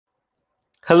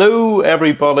Hello,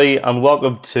 everybody, and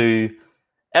welcome to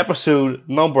episode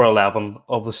number 11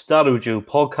 of the StattoJoe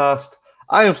podcast.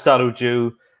 I am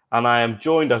StattoJoe, and I am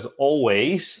joined, as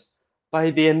always, by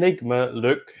the enigma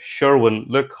Luke Sherwin.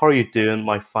 Luke, how are you doing,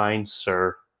 my fine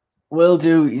sir? Well,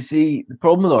 Joe, you see, the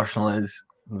problem with Arsenal is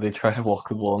they try to walk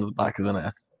the ball into the back of the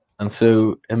net. And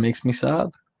so it makes me sad.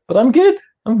 But I'm good.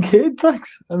 I'm good,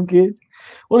 thanks. I'm good.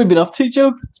 What have you been up to,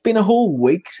 Joe? It's been a whole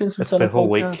week since we've It's done been a a whole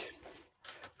podcast. week.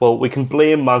 Well, we can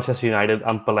blame Manchester United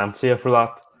and Valencia for that.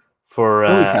 For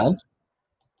No, we can't.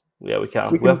 Yeah, we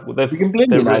can. We can we can blame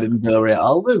They've United and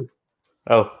Villarreal, though.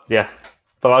 oh yeah,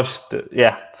 but I was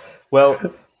yeah. Well,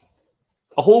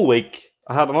 a whole week.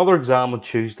 I had another exam on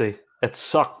Tuesday. It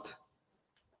sucked.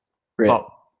 Great. But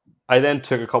I then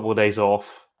took a couple of days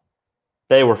off.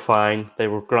 They were fine. They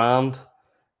were grand.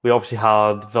 We obviously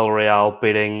had Villarreal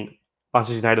beating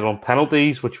Manchester United on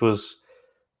penalties, which was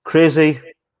crazy.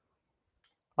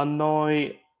 And now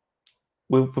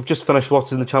we've just finished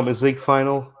watching the Champions League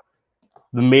final.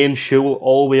 The main show will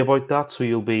all be about that, so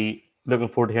you'll be looking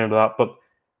forward to hearing that. But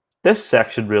this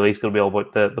section really is going to be all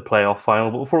about the playoff final.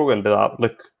 But before we get into that,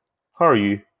 look, how are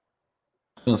you?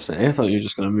 I was going to say, I thought you were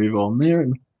just going to move on there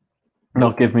and not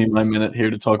Nope. give me my minute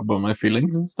here to talk about my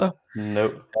feelings and stuff,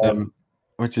 Nope. Nope.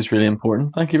 which is really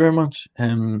important. Thank you very much.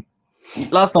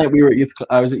 Last night we were at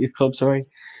I was at youth club, sorry,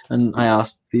 and I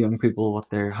asked the young people what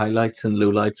their highlights and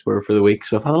lowlights were for the week.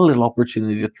 So I've had a little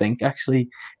opportunity to think actually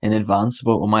in advance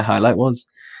about what my highlight was.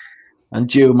 And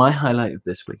Joe, my highlight of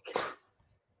this week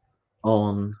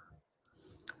on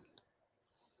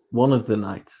one of the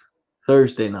nights,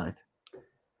 Thursday night,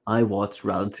 I watched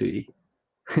Ratatouille.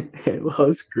 It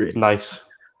was great. Nice.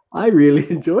 I really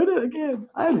enjoyed it again.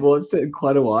 I hadn't watched it in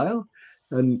quite a while,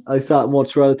 and I sat and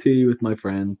watched Ratatouille with my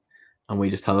friend, and we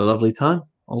just had a lovely time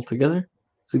all together.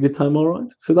 It's a good time all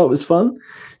around. So that was fun.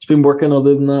 Just been working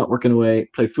other than that, working away.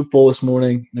 Played football this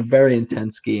morning in a very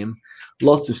intense game.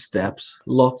 Lots of steps,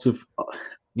 lots of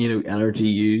energy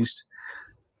used.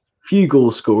 Few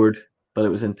goals scored, but it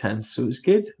was intense. So it was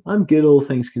good. I'm good, all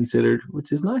things considered,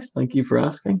 which is nice. Thank you for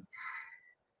asking.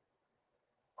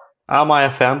 Am I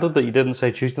offended that you didn't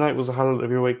say Tuesday night was the highlight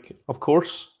of your week? Of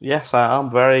course, yes, I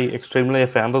am very extremely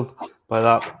offended by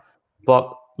that.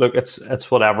 But look,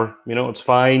 it's whatever. It's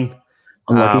fine.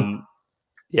 Unlucky.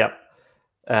 Yeah.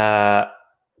 Uh,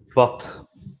 but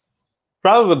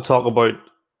rather than talk about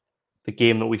the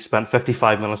game that we spent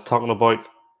 55 minutes talking about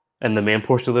in the main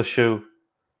portion of this show,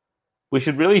 we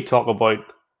should really talk about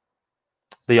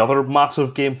the other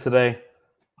massive game today,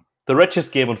 the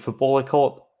richest game in football, I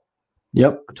call it,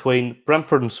 Yep. between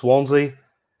Brentford and Swansea.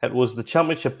 It was the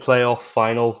Championship playoff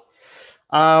final,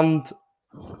 and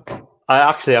I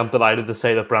actually am delighted to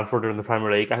say that Brentford are in the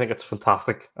Premier League. I think it's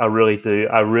fantastic. I really do.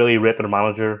 I really rate their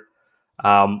manager.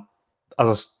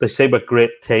 As they say, a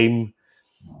great team.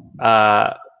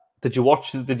 Did you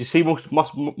watch? Did you see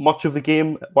much of the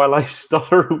game? While I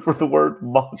stutter over the word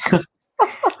much,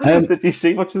 did you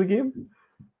see much of the game?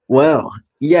 Well,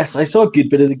 yes, I saw a good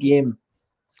bit of the game,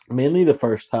 mainly the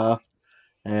first half.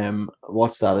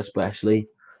 Watched that especially.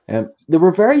 There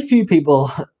were very few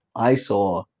people I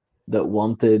saw that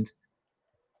wanted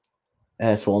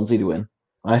Swansea to win.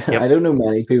 I don't know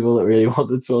many people that really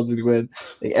wanted Swansea to win.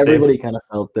 Like, everybody kind of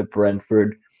felt that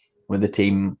Brentford were the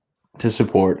team to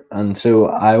support, and so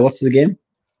I watched the game.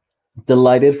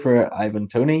 Delighted for Ivan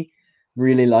Toney.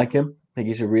 Really like him. I think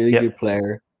he's a really Yep. good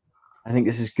player. I think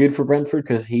this is good for Brentford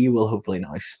because he will hopefully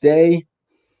now stay,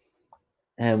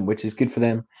 which is good for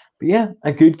them. But yeah,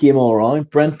 a good game all around.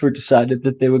 Brentford decided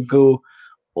that they would go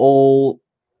all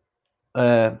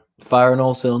fire on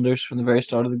all cylinders from the very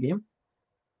start of the game.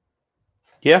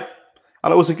 Yeah,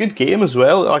 and it was a good game as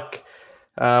well. Like,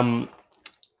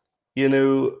 you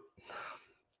know,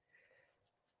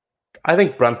 I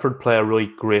think Brentford play a really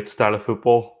great style of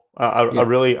football. I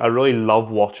really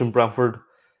love watching Brentford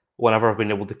whenever I've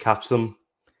been able to catch them.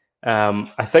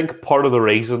 I think part of the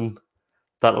reason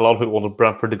that a lot of people wanted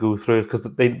Brentford to go through because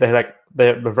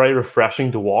they're very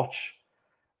refreshing to watch.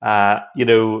 You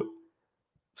know,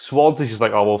 Swansea's just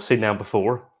like, oh, well, we've seen them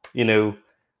before.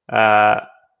 Uh,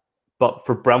 but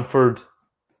for Brentford,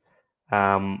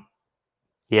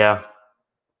 yeah,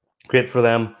 great for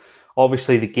them.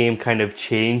 Obviously, the game kind of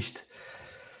changed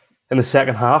in the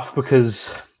second half because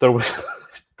there was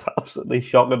absolutely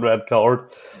shocking red card.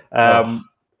 And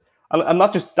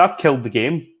that killed the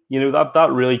game. That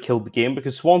really killed the game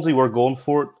because Swansea were going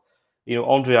for it.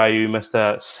 Andre Ayew missed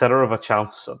a sitter of a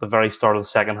chance at the very start of the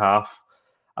second half,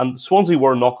 and Swansea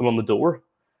were knocking on the door.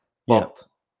 But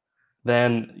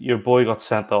then your boy got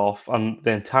sent off, and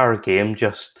the entire game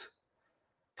just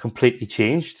completely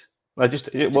changed.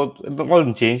 It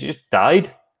wasn't changed. It just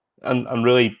died, and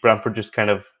really Brentford just kind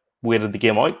of waited the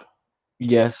game out.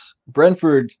 Yes,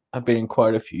 Brentford have been in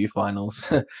quite a few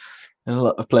finals, in a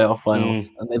lot of playoff Mm, finals,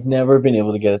 and they've never been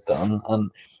able to get it done.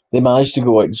 And they managed to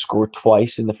go out and score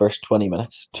twice in the first 20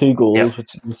 minutes, two yep. goals,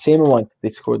 which is the same amount that they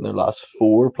scored in their last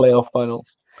four playoff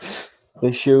finals.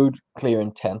 They showed clear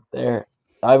intent there.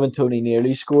 Ivan Toney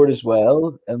nearly scored as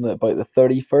well in about the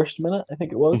 31st minute, I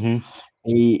think it was. Hmm.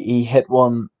 He hit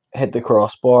one, hit the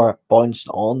crossbar, bounced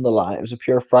on the line. It was a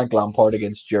pure Frank Lampard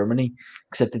against Germany,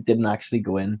 except it didn't actually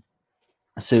go in.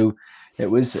 So it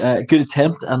was a good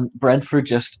attempt, and Brentford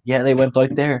they went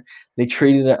out there. They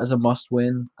treated it as a must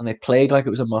win, and they played like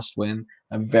it was a must win.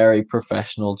 A very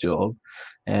professional job.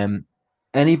 Um,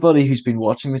 Anybody who's been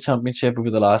watching the championship over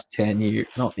the last 10 years,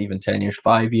 not even 10 years,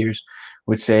 5 years,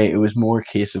 would say it was more a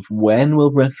case of when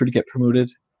will Brentford get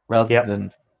promoted rather Yep.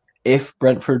 than if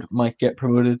Brentford might get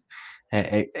promoted.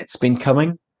 It's been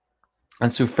coming,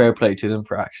 and so fair play to them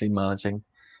for actually managing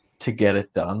to get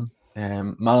it done.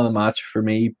 Man of the match for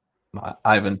me,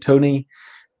 Ivan Toney.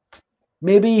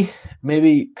 Maybe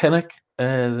Pinnock,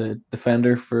 the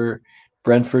defender for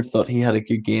Brentford, thought he had a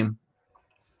good game,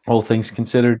 all things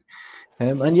considered.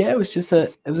 And yeah, it was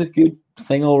a good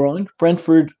thing all around.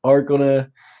 Brentford are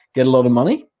gonna get a lot of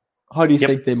money. How do you Yep.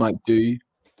 think they might do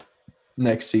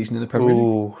next season in the Premier League?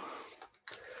 Oh,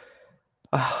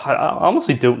 I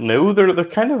honestly don't know. They're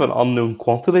kind of an unknown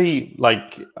quantity.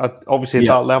 Obviously at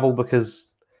Yeah, that level because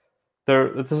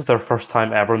this is their first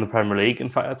time ever in the Premier League. In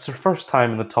fact, it's their first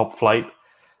time in the top flight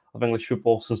of English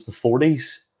football since the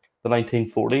 40s, the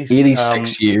 1940s.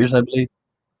 86 years, I believe.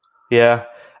 Yeah,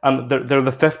 and they're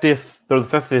the 50th. They're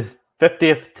the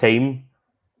 50th team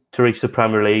to reach the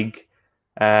Premier League,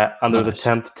 and they're the Nice,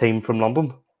 10th team from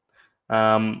London.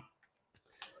 Um,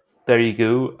 there you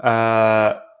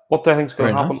go. What do I think is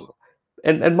going very to nice.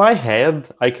 happen? In my head,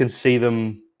 I can see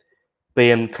them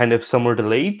being kind of similar to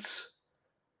Leeds.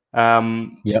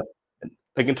 Um, Yep,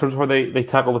 like in terms of how they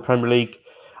tackle the Premier League.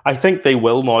 I think they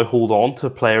will now hold on to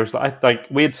players that I like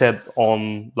we had said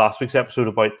on last week's episode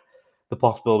about the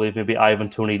possibility of maybe Ivan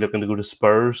Toney looking to go to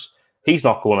Spurs. He's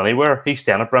not going anywhere. He's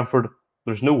staying at Brentford.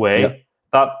 There's no yep. way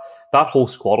that that whole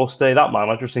squad will stay. That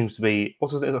manager seems to be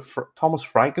what's his name? Is it Thomas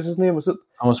Frank? Is his name? Is it?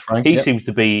 Thomas Frank. He Yep, seems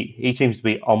to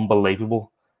be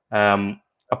unbelievable.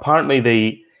 Apparently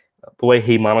the way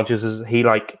he manages is he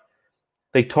like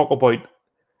they talk about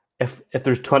if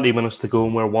there's 20 minutes to go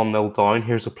and we're 1-0 down,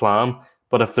 here's a plan.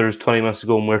 But if there's 20 minutes to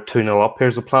go and we're 2-0 up,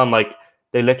 here's a plan. Like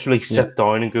they literally yep, sit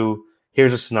down and go,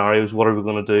 here's the scenarios, what are we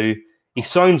going to do? He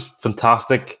sounds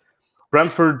fantastic.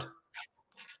 Brentford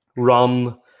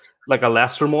run like a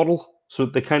Leicester model. So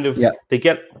they kind of yep, they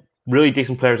get really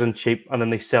decent players in cheap and then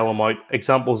they sell them out.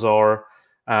 Examples are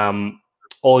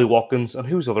Ollie Watkins and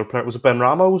who's the other player? Was it Ben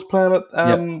Rama was playing at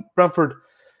yep, Brentford? yep.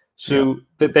 So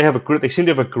they have a great. They seem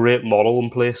to have a great model in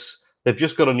place. They've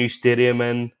just got a new stadium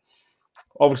in.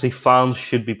 Obviously, fans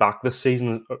should be back this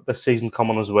season. This season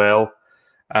coming as well.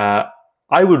 Uh,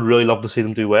 I would really love to see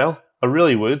them do well. I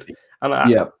really would,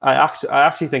 and Yep. I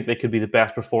actually think they could be the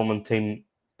best performing team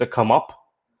that come up.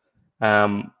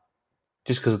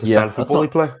 Just because of the Yeah, style of that's football they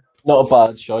play. not a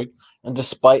bad shout. And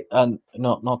despite and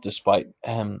not despite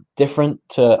different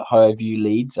to how I view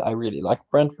Leeds, I really like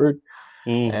Brentford.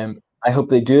 Mm. I hope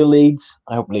they do Leeds.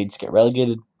 I hope Leeds get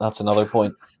relegated. That's another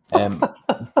point.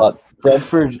 But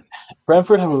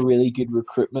Brentford have a really good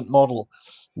recruitment model.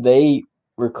 They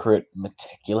recruit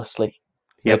meticulously.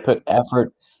 They Yep. put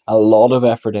effort, a lot of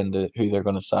effort into who they're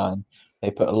going to sign.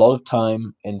 They put a lot of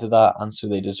time into that, and so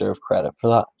they deserve credit for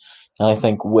that. And I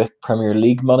think with Premier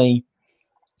League money,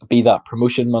 be that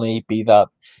promotion money, be that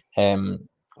um,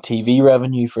 TV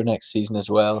revenue for next season as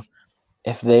well,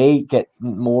 if they get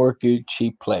more good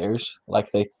cheap players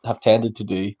like they have tended to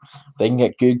do, they can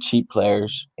get good cheap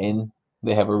players in.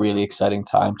 They have a really exciting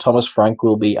time. Thomas Frank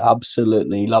will be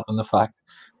absolutely loving the fact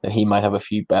that he might have a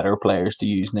few better players to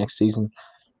use next season.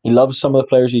 He loves some of the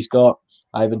players he's got.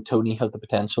 Ivan Toney has the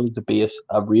potential to be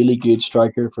a really good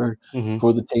striker Mm-hmm.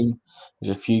 for the team.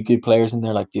 There's a few good players in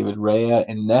there like David Raya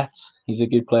in nets. He's a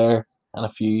good player, and a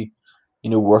few,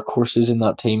 workhorses in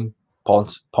that team.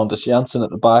 Pontus Janssen at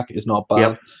the back is not bad.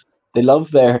 Yep. They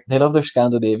love their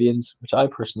Scandinavians, which I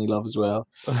personally love as well,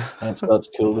 and so that's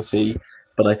cool to see.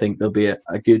 But I think they'll be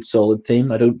a good solid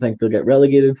team. I don't think they'll get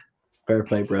relegated. Fair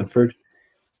play, Brentford.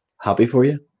 Happy for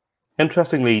you.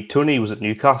 Interestingly, Tony was at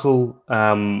Newcastle,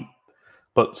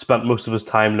 but spent most of his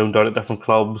time loaned out at different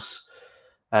clubs.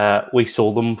 We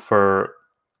sold him for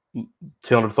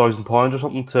 £200,000 or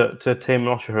something to a team. I'm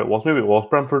not sure who it was. Maybe it was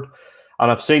Brentford. And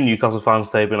I've seen Newcastle fans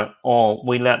today being like, "Oh,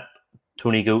 we let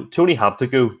Tony go. Tony had to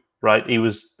go, right? He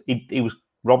was he was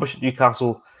rubbish at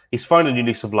Newcastle. He's found a new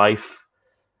lease of life.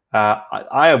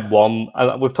 I have one.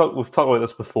 We've talked about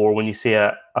this before. When you see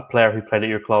a player who played at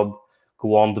your club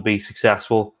go on to be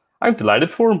successful, I'm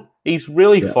delighted for him. He's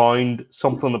really found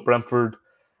something at Brentford,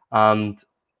 and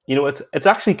it's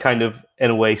actually kind of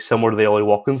in a way similar to the Ollie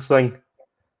Watkins thing.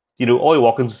 Ollie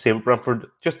Watkins, the same at Brentford,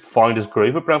 just found his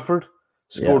groove at Brentford,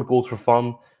 scored goals for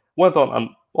fun, went on, and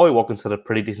Ollie Watkins had a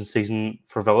pretty decent season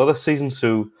for Villa this season.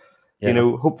 So,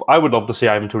 I would love to see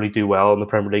Ivan Toney do well in the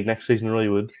Premier League next season. I really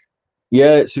would.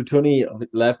 Yeah, so Tony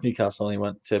left Newcastle and he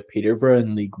went to Peterborough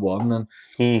in League One,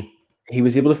 and he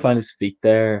was able to find his feet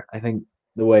there. I think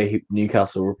the way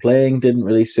Newcastle were playing didn't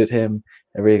really suit him.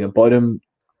 Everything about him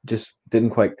just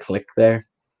didn't quite click there.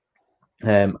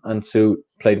 And so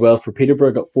played well for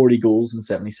Peterborough, got 40 goals in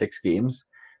 76 games,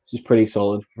 which is pretty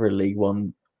solid for a League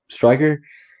One striker.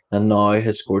 And now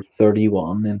has scored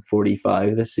 31 in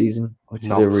 45 this season, which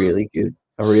is a really good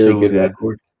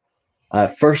record.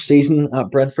 First season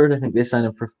at Brentford, I think they signed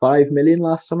him for 5 million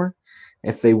last summer.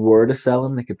 If they were to sell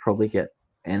him, they could probably get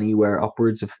anywhere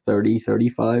upwards of 30,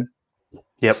 35.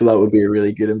 Yep. So that would be a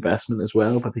really good investment as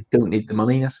well, but they don't need the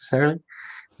money necessarily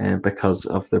because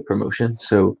of their promotion.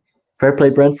 So fair play,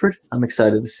 Brentford. I'm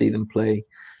excited to see them play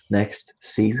next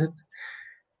season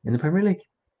in the Premier League.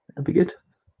 That'd be good.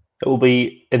 It will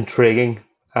be intriguing.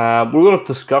 We're going to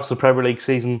discuss the Premier League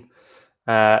season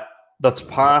that's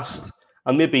past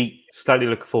and maybe slightly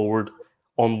look forward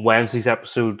on Wednesday's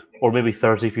episode or maybe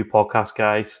Thursday for you podcast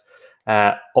guys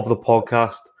of the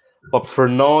podcast. But for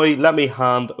now, let me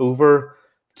hand over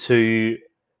to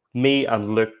me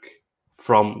and Luke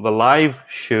from the live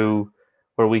show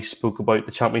where we spoke about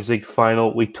the Champions League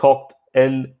final. We talked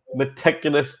in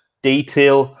meticulous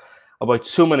detail about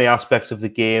so many aspects of the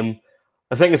game.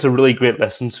 I think it's a really great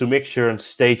listen, so make sure and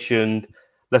stay tuned,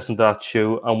 listen to that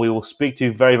show, and we will speak to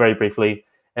you very, very briefly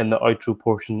in the outro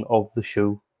portion of the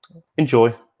show.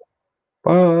 Enjoy.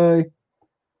 Bye.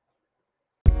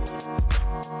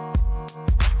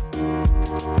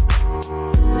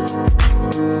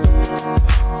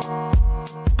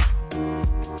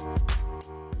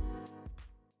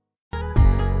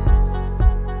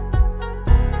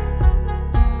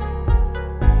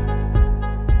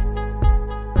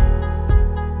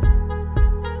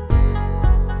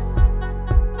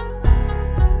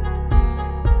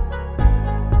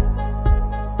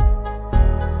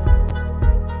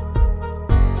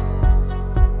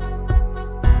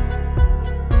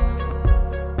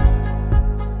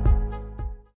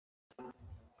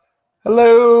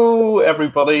 Hello,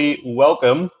 everybody.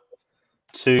 Welcome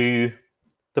to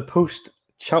the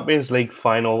post-Champions League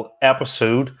final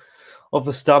episode of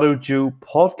the StattoJoe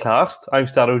podcast. I'm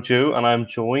StattoJoe, and I'm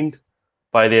joined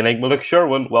by the enigma Luke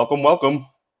Sherwin. Welcome, welcome.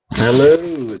 Hello.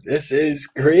 This is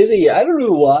crazy. I don't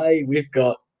know why we've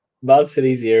got Man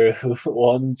City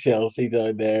 0-1 Chelsea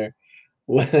down there.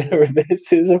 Whenever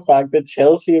this is a fact that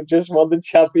Chelsea have just won the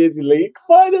Champions League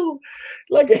final.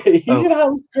 Like, you should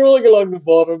have scrolling along the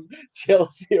bottom,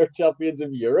 Chelsea are champions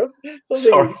of Europe.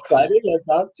 Something exciting like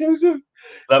that, Joseph.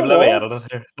 Let me edit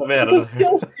it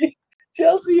here.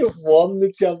 Chelsea have won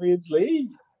the Champions League.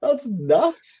 That's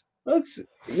nuts. It's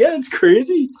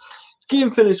crazy.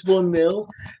 Game finished 1-0.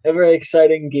 A very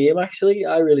exciting game, actually.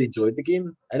 I really enjoyed the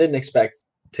game. I didn't expect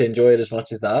to enjoy it as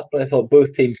much as that, but I thought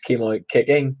both teams came out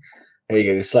kicking. There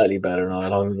you go, slightly better now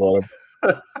along the bottom.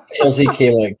 Chelsea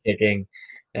came out kicking.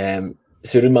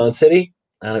 So did Man City,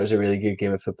 and it was a really good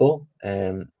game of football.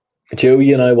 Joe,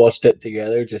 you and I watched it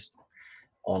together just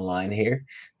online here.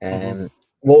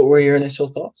 What were your initial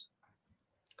thoughts?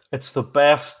 It's the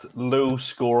best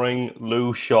low-scoring,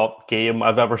 low-shot game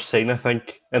I've ever seen, I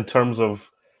think, in terms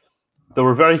of there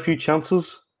were very few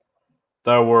chances.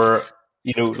 There were,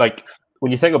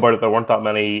 when you think about it, there weren't that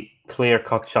many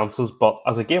clear-cut chances, but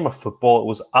as a game of football, it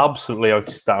was absolutely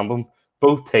outstanding.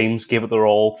 Both teams gave it their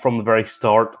all from the very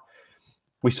start.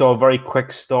 We saw a very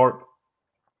quick start.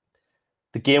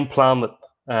 The game plan that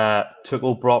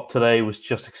Tuchel brought today was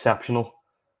just exceptional.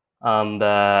 And,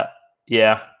 fair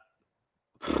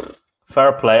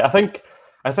play. I think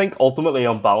ultimately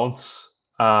on balance,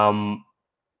 the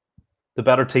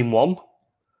better team won.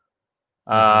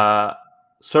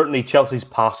 Certainly Chelsea's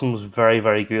passing was very,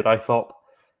 very good, I thought.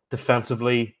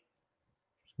 Defensively,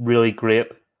 really great.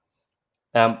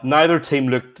 Neither team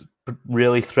looked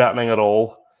really threatening at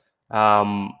all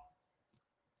a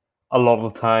lot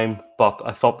of the time, but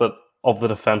I thought that of the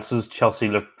defences, Chelsea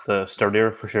looked the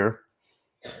sturdier for sure.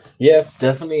 Yeah,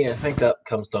 definitely. I think that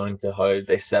comes down to how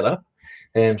they set up.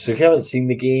 So if you haven't seen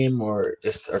the game or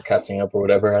just are catching up or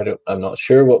whatever, I'm not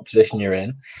sure what position you're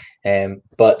in.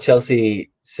 But Chelsea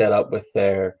set up with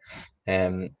their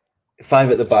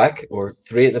five at the back or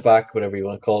three at the back, whatever you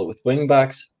want to call it, with wing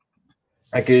backs.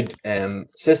 A good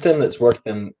system that's worked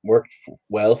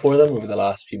well for them over the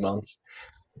last few months.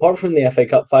 Apart from the FA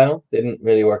Cup final, didn't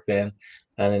really work then.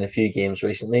 And in a few games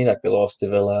recently, like they lost to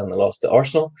Villa and they lost to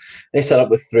Arsenal, they set up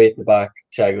with three at the back: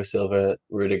 Thiago Silva,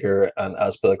 Rudiger, and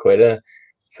Azpilicueta.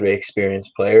 Three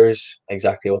experienced players,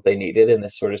 exactly what they needed in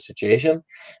this sort of situation,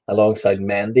 alongside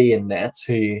Mendy and Nets,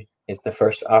 who is the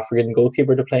first African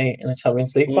goalkeeper to play in a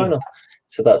Champions League final.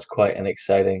 So that's quite an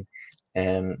exciting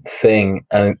thing.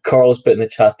 And Carl's put in the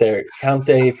chat there,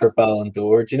 Kante for Ballon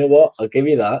d'Or. Do you know what? I'll give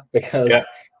you that because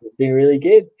it's been really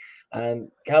good. And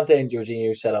Kante and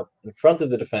Jorginho set up in front of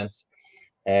the defence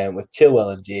with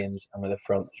Chilwell and James, and with a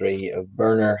front three of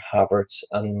Werner, Havertz,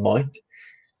 and Mount.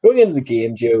 Going into the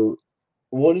game, Joe,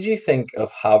 what did you think of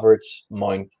Havertz,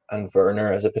 Mount, and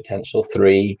Werner as a potential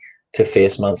three to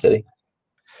face Man City?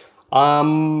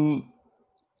 I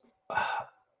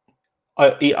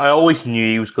always knew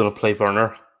he was going to play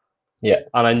Werner. Yeah,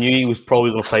 and I knew he was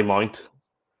probably going to play Mount.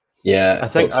 Yeah, I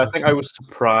think I was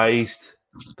surprised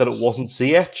that it wasn't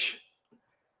Ziyech,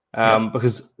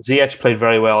 because Ziyech played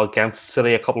very well against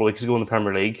City a couple of weeks ago in the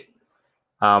Premier League.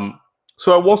 So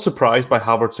I was surprised by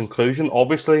Havertz's inclusion.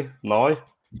 Obviously, now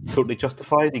totally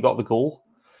justified. He got the goal,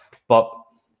 but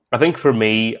I think for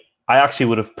me, I almost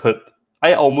would have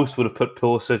put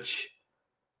Pulisic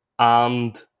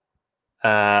and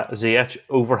Ziyech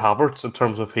over Havertz in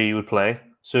terms of who he would play.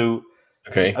 So,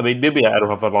 okay. I mean, maybe I don't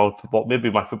have a lot of football. Maybe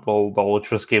my football knowledge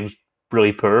for this game is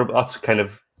really poor, but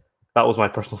that was my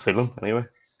personal feeling anyway.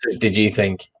 So did you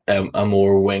think a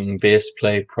more wing-based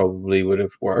play probably would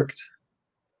have worked?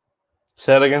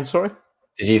 Say it again, sorry?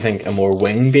 Did you think a more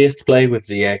wing-based play with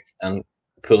Ziyech and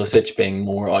Pulisic being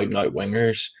more out-and-out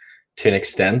wingers to an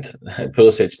extent?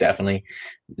 Pulisic definitely,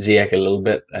 Ziyech a little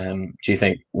bit. Do you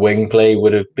think wing play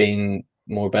would have been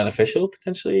more beneficial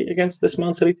potentially against this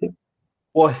Man City team?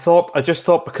 Well, I just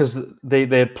thought because they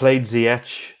had played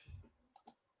Ziyech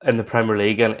in the Premier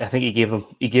League, and I think he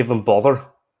gave them bother,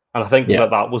 and I think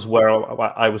that was where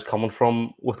I was coming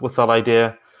from with that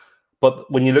idea. But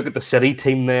when you look at the City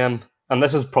team, then, and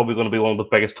this is probably going to be one of the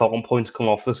biggest talking points coming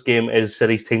off this game, is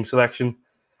City's team selection.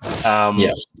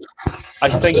 I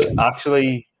think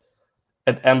actually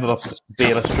it ended up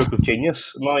being a stroke of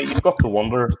genius. Now you've got to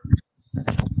wonder,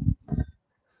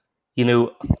 was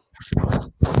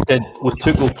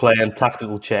Tuchel playing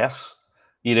tactical chess?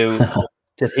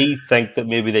 Did he think that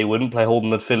maybe they wouldn't play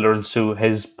holding midfielder, and so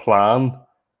his plan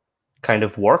kind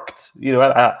of worked?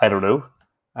 I don't know.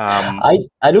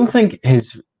 I don't think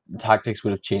his tactics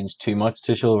would have changed too much,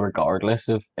 Tuchel, regardless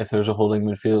of if there's a holding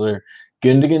midfielder.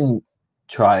 Gundogan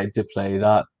tried to play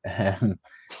that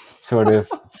sort of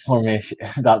formation,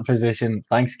 that position.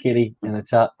 Thanks, Katie, in the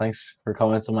chat. Thanks for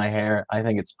comments on my hair. I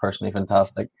think it's personally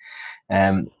fantastic.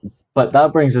 But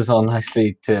that brings us on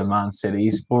nicely to Man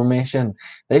City's formation.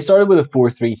 They started with a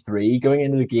 4-3-3 going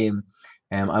into the game.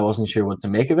 I wasn't sure what to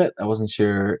make of it. I wasn't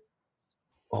sure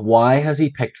why has he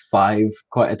picked five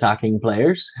quite attacking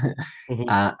players,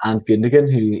 and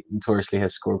Gundogan, who notoriously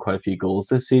has scored quite a few goals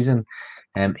this season.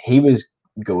 He was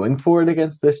going for it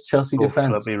against this Chelsea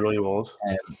defence. He really was.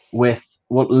 With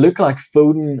what looked like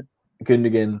Foden,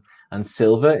 Gundogan, and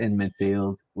Silva in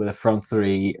midfield, with a front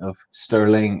three of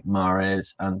Sterling,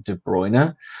 Mahrez, and De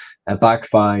Bruyne. A back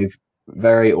five,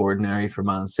 very ordinary for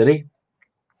Man City.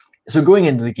 So going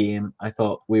into the game, I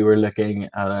thought we were looking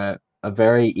at a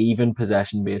very even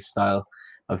possession-based style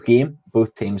of game.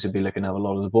 Both teams would be looking to have a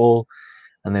lot of the ball,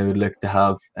 and they would look to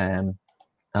have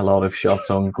a lot of shots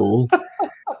on goal.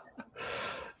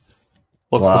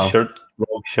 What's the shirt?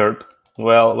 Wrong shirt.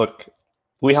 Well, look,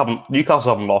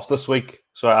 Newcastle haven't lost this week,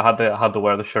 so I had to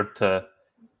wear the shirt to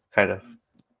kind of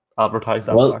advertise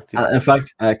that. Well, in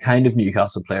fact, a kind of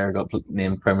Newcastle player got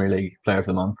named Premier League Player of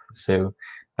the Month, so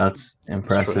that's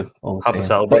impressive. Had to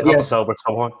celebrate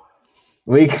somehow.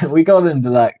 We got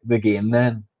into the game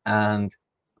then, and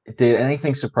did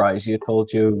anything surprise you at all,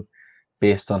 Joe,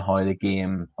 based on how the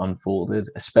game unfolded,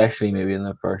 especially maybe in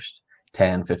the first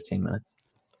 10, 15 minutes?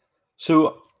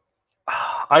 So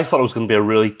I thought it was going to be a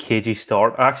really cagey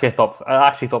start. I actually thought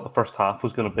the first half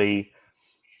was going to be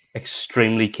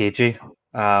extremely cagey.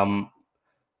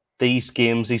 These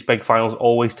games, these big finals,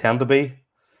 always tend to be.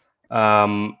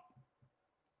 But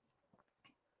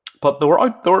they were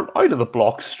out of the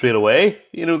blocks straight away.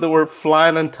 They were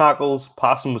flying in tackles,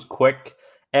 passing was quick,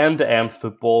 end-to-end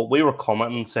football. We were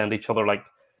commenting, saying to each other, like,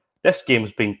 this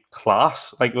game's been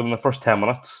class, like, within the first 10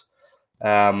 minutes.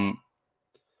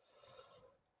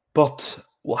 But,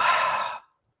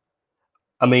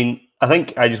 I mean, I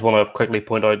think I just want to quickly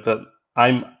point out that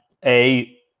I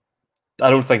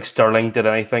don't think Sterling did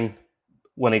anything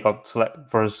when he got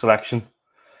for his selection,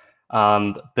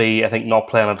 and B, I think not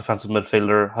playing a defensive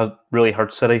midfielder has really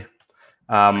hurt City.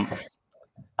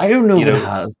 I don't know You if it know,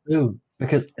 has though,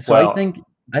 because I well, think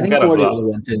we'll get into Guardiola that.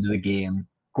 went into the game.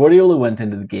 Guardiola went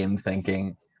into the game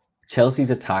thinking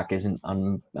Chelsea's attack isn't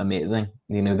amazing.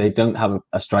 You know, they don't have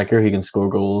a striker who can score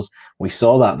goals. We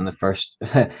saw that in the first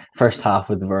first half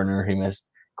with Werner, who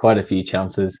missed quite a few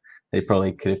chances they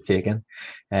probably could have taken.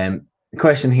 The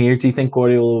question here: do you think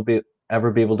Guardiola will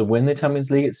ever be able to win the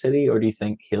Champions League at City, or do you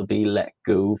think he'll be let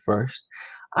go first?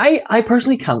 I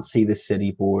personally can't see the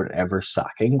City board ever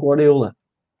sacking Guardiola.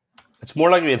 It's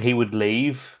more likely that he would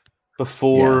leave Yeah,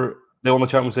 before they won the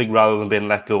Champions League rather than being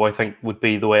let go. I think would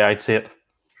be the way I'd see it.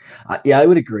 yeah, I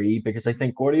would agree because I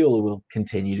think Guardiola will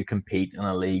continue to compete on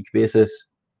a league basis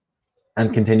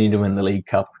and continue to win the League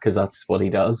Cup because that's what he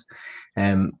does.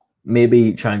 Um,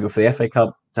 Maybe try and go for the FA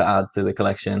Cup to add to the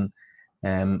collection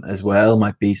as well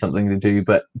might be something to do.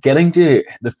 But getting to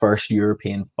the first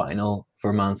European final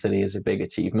for Man City is a big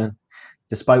achievement.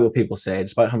 Despite what people say,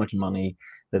 despite how much money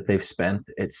that they've spent,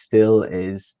 it still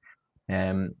is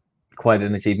um, quite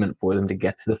an achievement for them to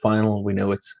get to the final. We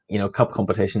know it's cup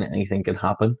competition, anything can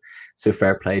happen. So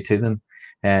fair play to them.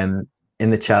 In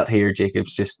the chat here,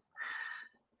 Jacob's just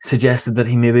suggested that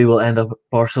he maybe will end up at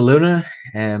Barcelona.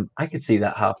 I could see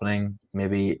that happening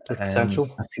maybe There's potential.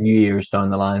 a few years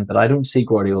down the line, but I don't see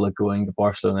Guardiola going to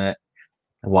Barcelona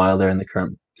while they're in the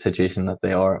current situation that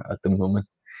they are at the moment.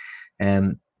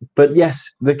 But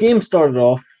yes, the game started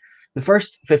off. The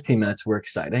first 15 minutes were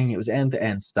exciting. It was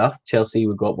end-to-end stuff. Chelsea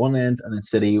would go up one end, and then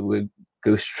City would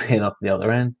go straight up the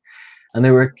other end. And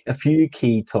there were a few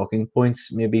key talking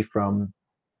points, maybe from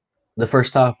the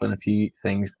first half, and a few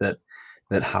things that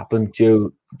happened. Joe,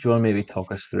 do you want to maybe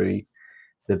talk us through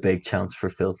the big chance for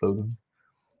Phil Foden?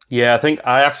 Yeah,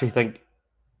 I actually think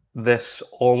this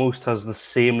almost has the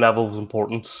same level of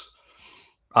importance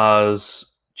as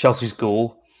Chelsea's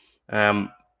goal. Um,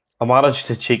 I managed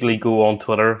to cheekily go on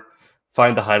Twitter,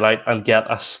 find the highlight, and get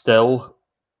a still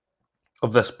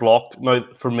of this block. Now,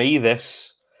 for me,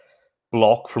 this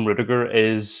block from Rudiger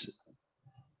is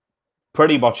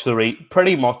pretty much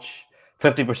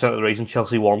 50% of the reason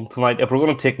Chelsea won tonight. If we're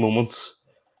going to take moments,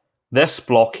 this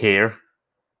block here,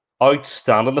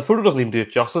 outstanding. The photo doesn't even do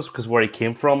it justice because where he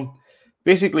came from.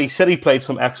 Basically, City played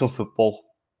some excellent football.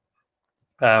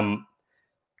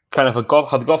 Kind of had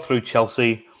got through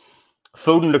Chelsea.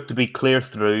 Foden looked to be clear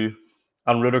through,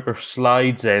 and Rudiger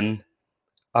slides in,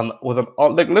 and with an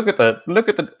look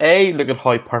at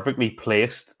how perfectly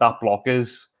placed that block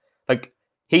is. Like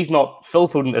Phil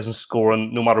Foden isn't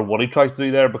scoring no matter what he tries to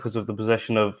do there because of the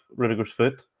position of Rudiger's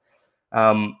foot.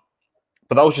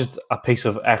 But that was just a piece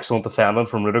of excellent defending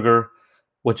from Rudiger,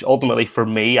 which ultimately for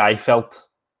me I felt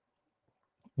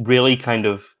really kind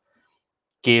of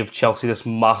gave Chelsea this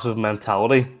massive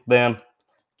mentality. Then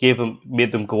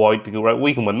made them go out to go right.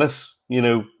 We can win this.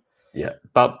 Yeah,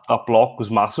 That block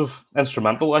was massive,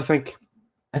 instrumental. I think.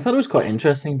 I thought it was quite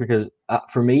interesting because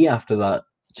for me, after that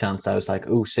chance, I was like,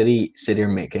 "Oh, City are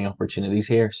making opportunities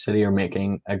here. City are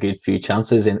making a good few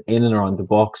chances in and around the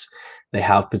box. They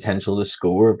have potential to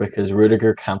score because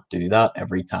Rudiger can't do that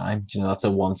every time. You know, that's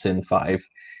a once in five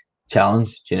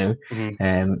challenge. You know,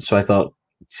 Mhm. so I thought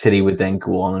City would then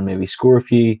go on and maybe score a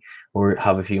few or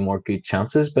have a few more good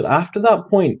chances. But after that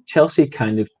point, Chelsea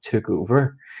kind of took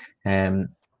over. Um,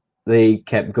 they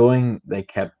kept going, they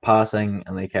kept passing,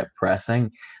 and they kept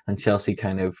pressing, and Chelsea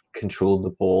kind of controlled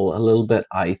the ball a little bit,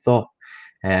 I thought.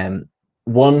 Um,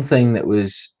 One thing that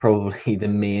was probably the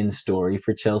main story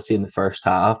for Chelsea in the first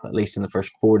half, at least in the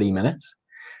first 40 minutes,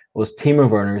 was Timo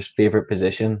Werner's favourite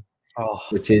position, Oh,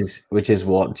 which is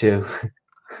what, Joe?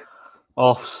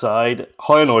 offside.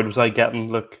 How annoyed was I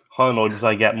getting? Look, how annoyed was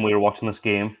I getting? We were watching this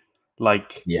game.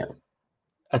 Like Yeah,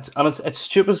 it's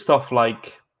stupid stuff.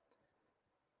 Like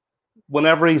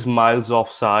whenever he's miles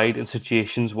offside in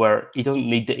situations where he doesn't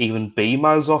need to even be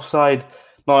miles offside.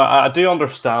 Now, I do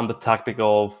understand the tactic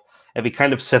of if he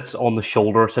kind of sits on the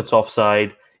shoulder, sits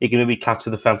offside, he can maybe catch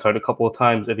the defense out a couple of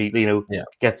times if he, yeah.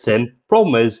 gets in.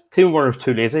 Problem is, Timo Werner's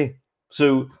too lazy,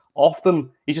 so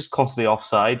often he's just constantly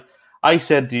offside. I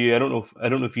said to you, I don't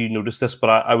know if you noticed this, but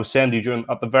I was saying to you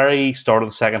at the very start of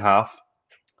the second half,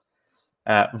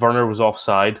 Werner was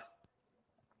offside,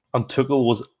 and Tuchel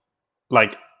was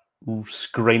like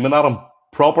screaming at him,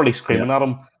 properly Yeah. screaming at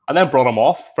him, and then brought him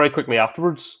off very quickly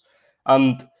afterwards.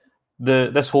 And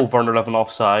this whole Werner Levin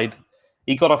offside,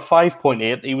 he got a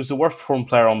 5.8. He was the worst performing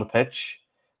player on the pitch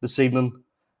this evening.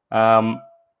 Um,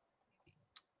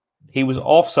 he was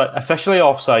officially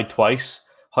offside twice.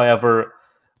 However,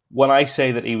 when I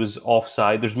say that he was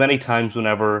offside, there's many times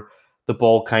whenever the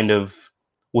ball kind of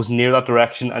was near that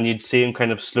direction, and you'd see him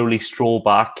kind of slowly stroll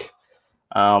back.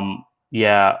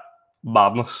 Yeah,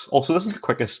 madness. Also, this is the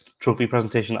quickest trophy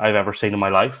presentation I've ever seen in my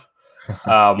life.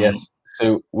 Um, Yes.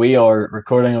 So we are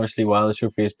recording obviously while the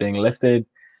trophy is being lifted.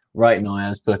 Right now,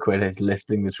 as Piliqueta is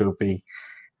lifting the trophy,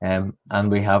 and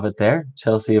we have it there.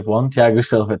 Chelsea have won. Thiago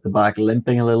Silva at the back,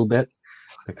 limping a little bit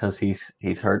because he's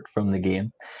hurt from the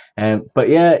game. But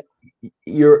yeah,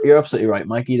 you're absolutely right,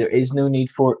 Mikey. There is no need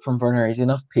for it from Werner. He's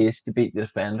enough pace to beat the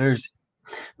defenders.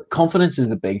 Confidence is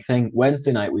the big thing.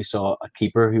 Wednesday night we saw a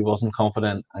keeper who wasn't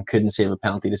confident and couldn't save a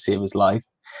penalty to save his life.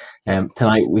 yeah,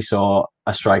 Tonight we saw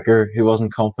a striker who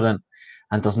wasn't confident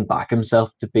and doesn't back himself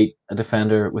to beat a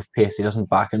defender with pace. He doesn't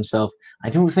back himself. I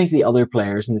don't think the other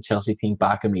players in the Chelsea team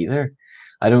back him either.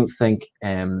 I don't think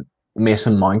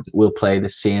Mason Mount will play the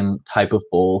same type of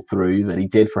ball through that he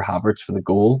did for Havertz for the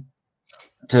goal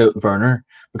to Werner,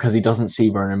 because he doesn't see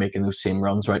Werner making those same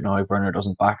runs right now. Werner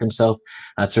doesn't back himself.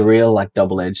 And it's a real like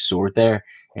double-edged sword there,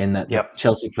 in that the yep.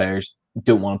 Chelsea players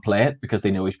don't want to play it because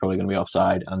they know he's probably going to be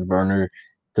offside, and Werner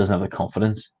doesn't have the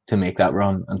confidence to make that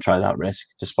run and try that risk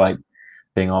despite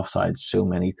being offside so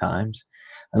many times.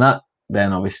 And that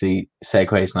then obviously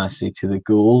segues nicely to the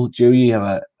goal. Joe, you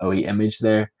have a wee image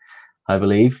there, I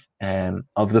believe,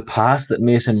 of the pass that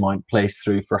Mason Mount plays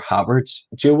through for Havertz.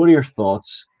 Joe, what are your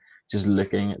thoughts just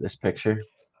looking at this picture?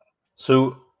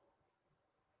 So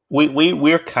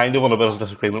we're kind of on a bit of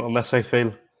disagreement on this, I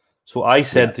feel. So I Yeah,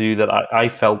 said to you that I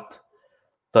felt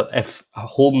that if a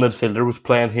holding midfielder was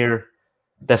playing here,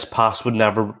 this pass would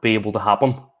never be able to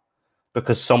happen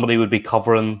because somebody would be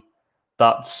covering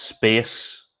that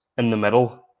space in the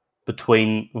middle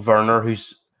between Werner,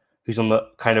 who's on the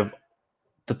kind of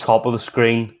the top of the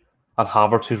screen, and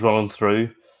Havertz, who's running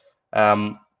through.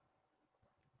 Um,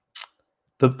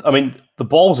 the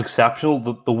ball was exceptional.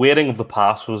 The weighting of the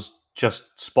pass was just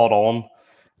spot on.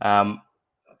 Um,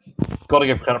 Got to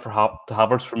give credit to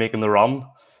Havertz for making the run,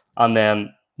 and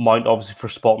then Mount obviously for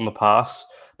spotting the pass.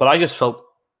 But I just felt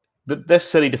that this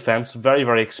City defense very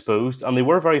very exposed, and they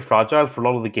were very fragile for a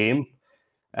lot of the game.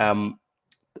 Um,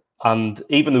 and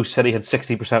even though City had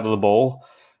 60% of the ball,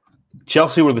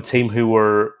 Chelsea were the team who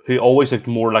always looked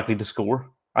more likely to score.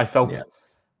 I yeah, felt,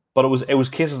 but it was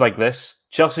cases like this.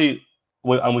 Chelsea,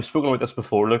 and we've spoken about this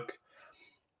before. Look,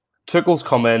 Tuchel's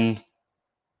come in,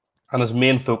 and his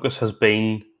main focus has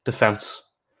been defense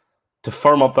to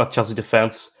firm up that Chelsea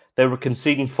defense. They were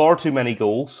conceding far too many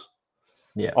goals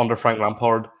yeah, under Frank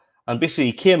Lampard, and basically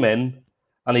he came in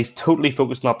and he's totally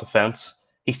focused on that defense.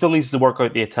 He still needs to work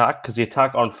out the attack because the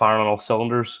attack aren't firing on all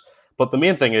cylinders. But the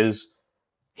main thing is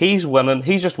he's winning.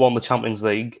 He's just won the Champions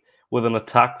League with an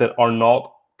attack that are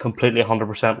not completely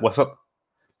 100% with it.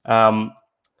 Um,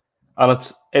 and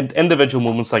it's in individual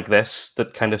moments like this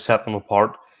that kind of set them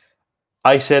apart.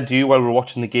 I said to you while we were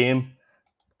watching the game,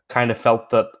 kind of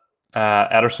felt that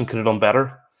Ederson could have done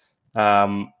better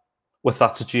with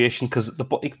that situation because the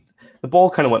ball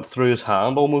kind of went through his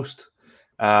hand almost.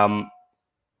 Um,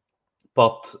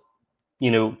 but,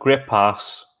 great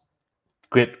pass,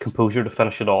 great composure to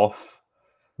finish it off.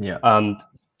 yeah. And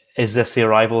is this the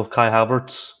arrival of Kai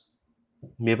Havertz?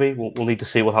 Maybe. We'll need to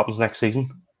see what happens next season.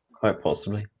 Quite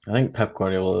possibly. I think Pep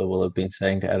Guardiola will have been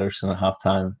saying to Ederson at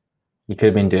halftime, "You could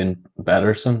have been doing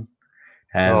better, son."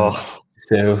 Um, Oh,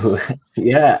 so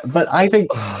yeah, but I think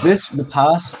the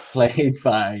pass played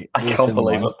by I can't Mason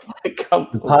believe it. Mount, I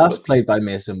can't the believe pass it. played by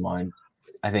Mason Mount,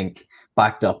 I think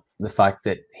backed up the fact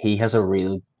that he has a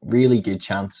really good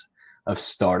chance of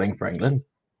starting for England.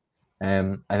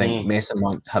 I think Mm. Mason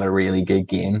Mount had a really good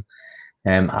game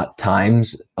at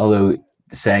times, although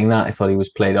saying that, I thought he was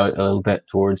played out a little bit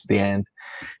towards the end.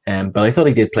 But I thought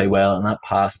he did play well, and that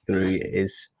pass through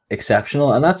is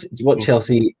exceptional. And that's what Mm.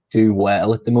 Chelsea do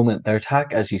well at the moment. Their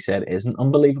attack, as you said, isn't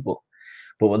unbelievable.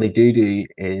 But what they do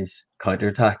is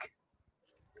counterattack.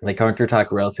 They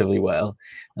counterattack relatively well.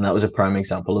 And that was a prime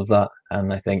example of that.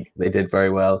 And I think they did very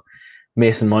well.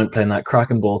 Mason Mount playing that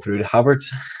cracking ball through to Havertz.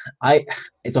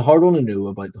 It's a hard one to know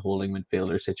about the holding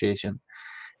midfielder situation,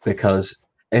 because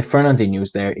if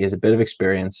Fernandinho's there, he has a bit of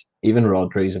experience. Even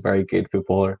Rodri is a very good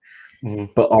footballer. Mm.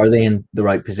 But are they in the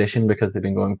right position because they've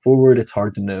been going forward? It's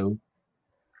hard to know.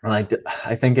 And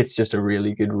I think it's just a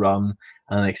really good run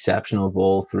and an exceptional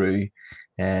ball through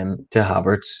to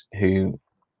Havertz,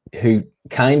 who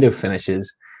kind of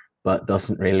finishes, but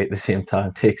doesn't really at the same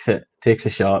time. Takes a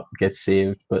shot, gets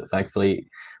saved, but thankfully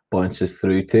bounces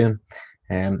through to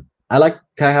him. I like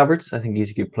Kai Havertz. I think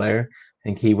he's a good player. I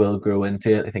think he will grow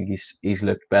into it. I think he's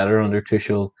looked better under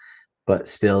Tuchel, but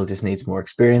still just needs more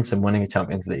experience. And winning a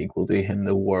Champions League will do him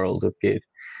the world of good.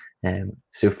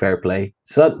 So fair play.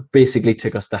 So that basically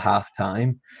took us to half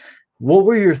time. What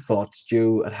were your thoughts,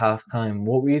 Joe, at halftime?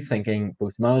 What were you thinking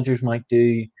both managers might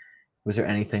do? Was there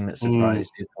anything that Mm.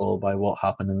 surprised you at all by what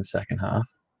happened in the second half?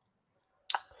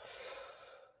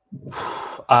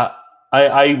 I,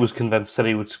 I was convinced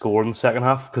City would score in the second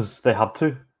half because they had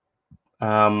to,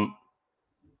 um,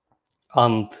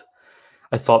 and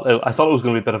I thought it was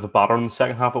going to be a bit of a batter in the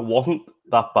second half. It wasn't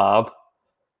that bad,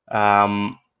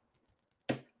 um,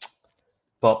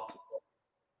 but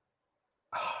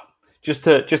just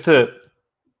to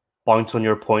bounce on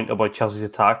your point about Chelsea's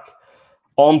attack.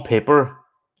 On paper,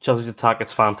 Chelsea's attack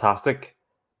is fantastic,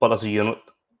 but as a unit,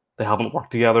 they haven't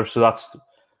worked together. So that's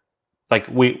like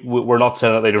we're not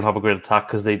saying that they don't have a great attack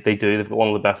because they do. They've got one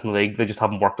of the best in the league. They just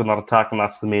haven't worked on that attack, and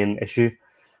that's the main issue.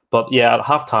 But yeah, at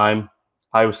halftime,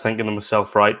 I was thinking to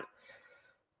myself, right,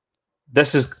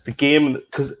 this is the game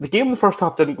because the game in the first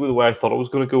half didn't go the way I thought it was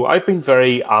going to go. I've been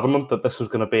very adamant that this was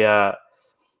going to be a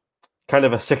kind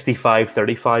of a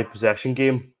 65-35 possession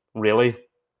game, really.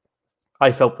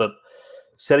 I felt that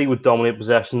City would dominate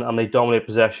possession and they dominate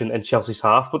possession in Chelsea's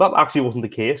half, but that actually wasn't the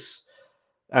case.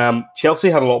 Chelsea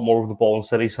had a lot more of the ball in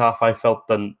City's half, I felt,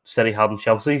 than City had in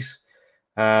Chelsea's.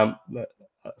 Um,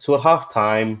 so at half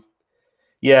time,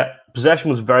 yeah, possession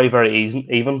was very, very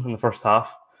even in the first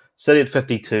half. City had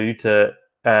 52 to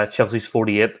Chelsea's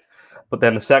 48, but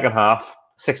then the second half,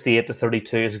 68 to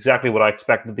 32, is exactly what I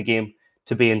expected the game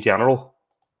to be in general.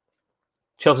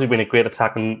 Chelsea have been a great a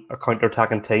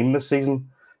counter-attacking team this season.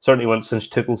 Certainly since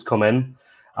Tuchel's come in,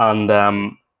 and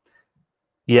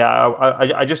yeah,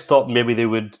 I just thought maybe they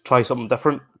would try something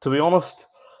different. To be honest,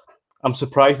 I'm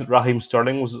surprised that Raheem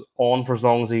Sterling was on for as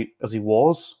long as he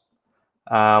was,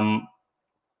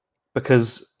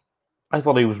 because I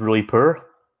thought he was really poor.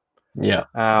 Yeah.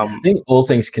 I Um, think all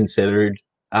things considered,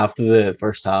 after the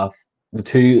first half,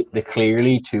 the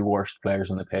clearly two worst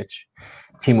players on the pitch,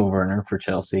 Timo Werner for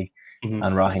Chelsea mhm.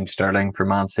 and Raheem Sterling for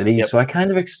Man City. Yep. So I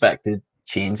kind of expected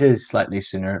changes slightly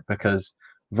sooner because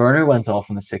Werner went off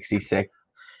in the 66th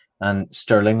and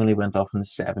Sterling only went off in the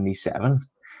 77th.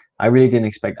 I really didn't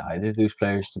expect either of those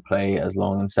players to play as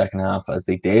long in the second half as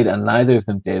they did, and neither of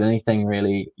them did anything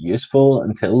really useful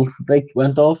until they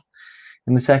went off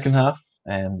in the second half.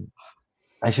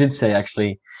 I should say,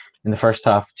 actually, in the first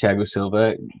half, Thiago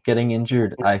Silva getting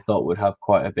injured, I thought would have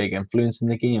quite a big influence in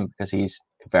the game because he's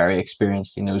very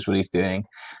experienced. He knows what he's doing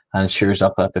and shores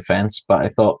up that defense. But I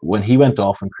thought when he went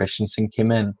off and Christensen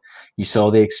came in, you saw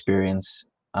the experience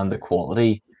and the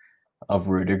quality of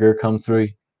Rudiger come through.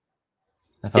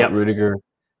 I thought Yep.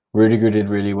 Rudiger did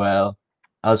really well.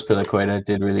 Azpilicueta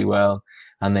did really well,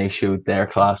 and they showed their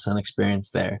class and experience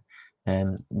there,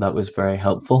 and that was very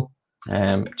helpful.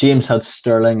 James had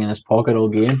Sterling in his pocket all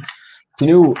game. Do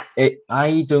you know it?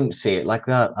 I don't see it like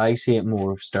that. I see it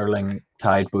more of Sterling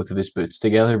tied both of his boots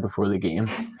together before the game,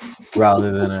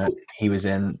 rather than he was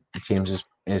in James's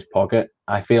his pocket.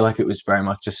 I feel like it was very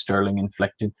much a Sterling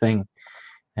inflicted thing.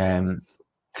 Um,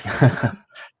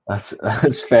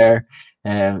 that's fair.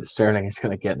 Sterling is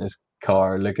going to get in his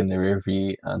car, look in the rear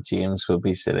view, and James will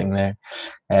be sitting there.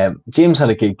 James had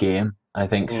a good game, I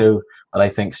think Mm. so, but I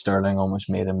think Sterling almost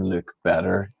made him look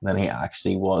better than he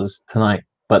actually was tonight.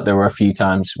 But there were a few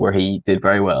times where he did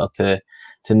very well to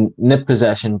nip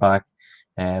possession back,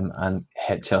 and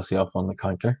hit Chelsea off on the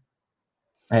counter.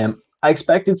 I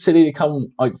expected City to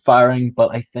come out firing,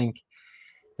 but I think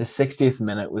the 60th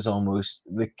minute was almost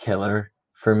the killer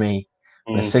for me.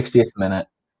 In the Mm. 60th minute,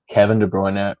 Kevin De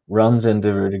Bruyne runs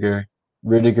into Rudiger.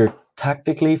 Rudiger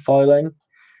tactically fouling,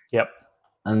 Yep.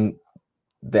 and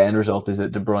the end result is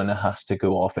that De Bruyne has to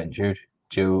go off injured.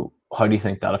 Joe, how do you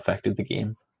think that affected the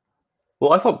game?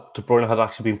 Well, I thought De Bruyne had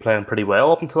actually been playing pretty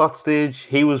well up until that stage.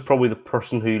 He was probably the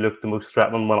person who looked the most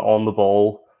threatening when on the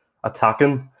ball,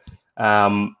 attacking.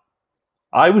 Um,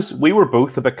 we were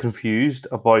both a bit confused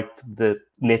about the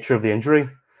nature of the injury,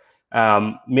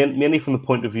 mainly from the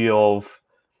point of view of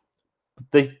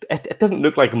it didn't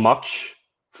look like much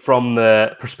from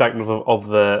the perspective of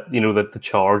the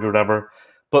charge or whatever,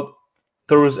 but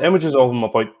there was images of him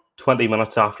about 20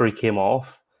 minutes after he came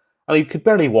off, and he could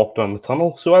barely walk down the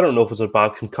tunnel. So I don't know if it's a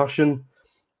bad concussion.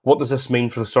 What does this mean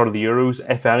for the start of the Euros,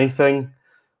 if anything?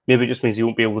 Maybe it just means he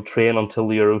won't be able to train until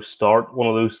the Euros start. One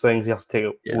of those things. He has to take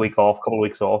a Yeah, week off, a couple of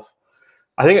weeks off.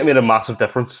 I think it made a massive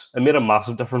difference. It made a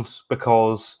massive difference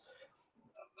because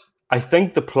I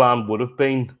think the plan would have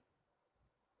been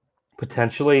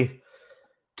potentially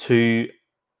to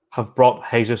have brought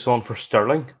Jesus on for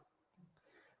Sterling,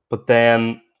 but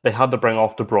then they had to bring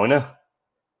off De Bruyne.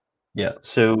 yeah,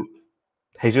 So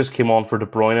Jesus came on for De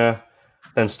Bruyne.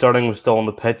 Then Sterling was still on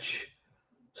the pitch.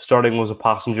 Sterling was a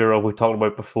passenger, as we talked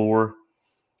about before.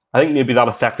 I think maybe that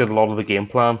affected a lot of the game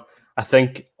plan. I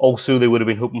think also they would have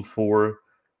been hoping for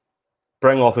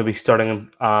bring off maybe Sterling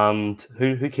and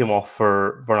who came off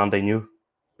for Fernandinho,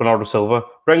 Bernardo Silva.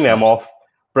 Bring them First, off.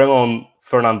 Bring on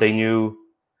Fernandinho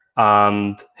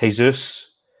and Jesus,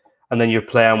 and then you're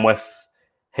playing with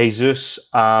Jesus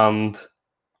and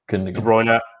De Gundogan.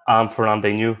 Bruyne and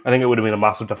Fernandinho. I think it would have been a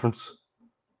massive difference.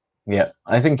 Yeah,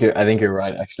 I think you're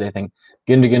right. Actually, I think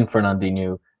Gundogan,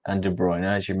 Fernandinho, and De Bruyne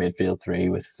as your midfield three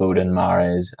with Foden,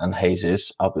 Mahrez, and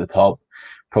Jesus up at the top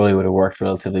probably would have worked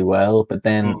relatively well. But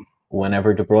then Mm.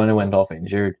 whenever De Bruyne went off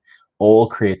injured, all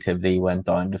creativity went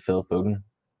down to Phil Foden.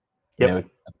 You know, Yep.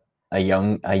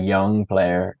 a young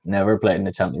player, never played in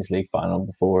the Champions League final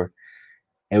before.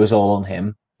 It was all on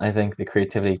him. I think the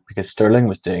creativity because Sterling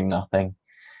was doing nothing.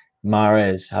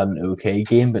 Mahrez had an okay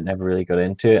game, but never really got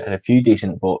into it. Had a few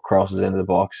decent ball crosses into the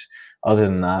box. Other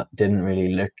than that, didn't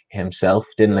really look himself.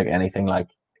 Didn't look anything like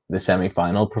the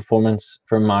semi-final performance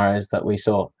from Mahrez that we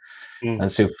saw. Mm.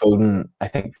 And so Foden, I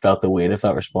think, felt the weight of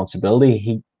that responsibility.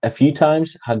 He a few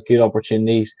times had good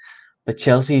opportunities, but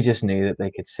Chelsea just knew that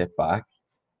they could sit back.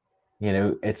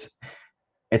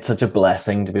 It's such a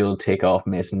blessing to be able to take off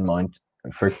Mason Mount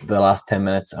for the last 10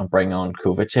 minutes and bring on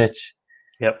Kovacic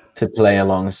Yep. to play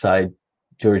alongside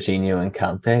Jorginho and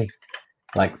Kante,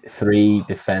 like three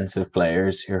defensive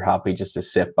players who are happy just to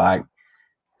sit back,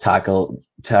 tackle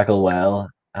well,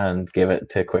 and give it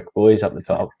to quick boys up the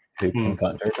top who can Mm.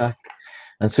 counter attack.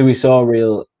 And so we saw a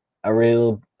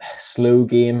real slow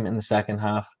game in the second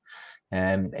half.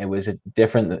 It was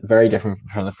very different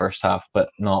from the first half, but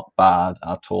not bad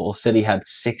at all. City had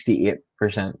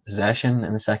 68% possession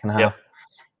in the second Yep. half,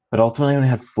 but ultimately only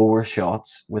had 4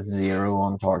 shots with 0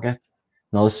 on target.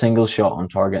 Not a single shot on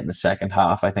target in the second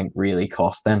half, I think, really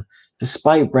cost them,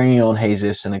 despite bringing on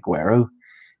Jesus and Aguero.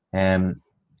 Um,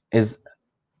 is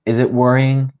is it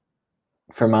worrying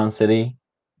for Man City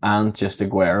and just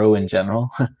Aguero in general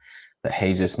that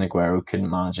Jesus and Aguero couldn't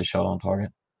manage a shot on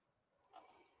target?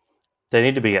 They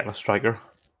need to be getting a striker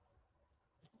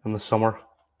in the summer.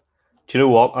 Do you know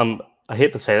what? And I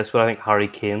hate to say this, but I think Harry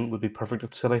Kane would be perfect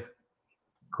at City,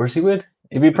 Of course he would.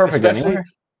 He'd be perfect especially anywhere.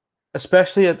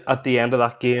 especially at the end of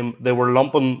that game. They were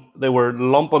lumping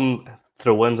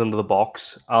throw-ins into the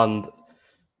box, and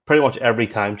pretty much every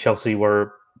time Chelsea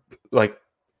were like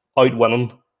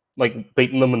outwinning, like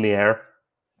beating them in the air.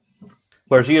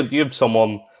 Whereas you have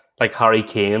someone like Harry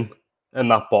Kane in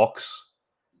that box,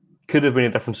 could have been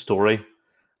a different story.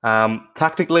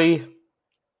 Tactically,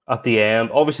 at the end,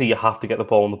 obviously you have to get the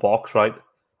ball in the box, right?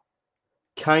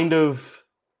 Kind of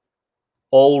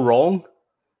all wrong.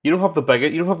 You don't have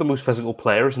the most physical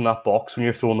players in that box when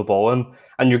you're throwing the ball in,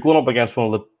 and you're going up against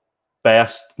one of the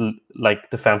best like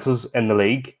defenses in the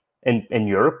league in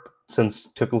Europe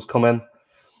since Tuchel's come in.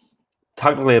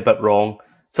 Tactically a bit wrong.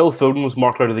 Phil Foden was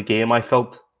marked out of the game, I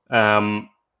felt, and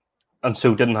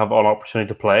so didn't have an opportunity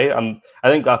to play. And I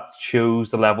think that shows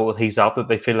the level that he's at, that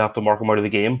they feel they have to mark him out of the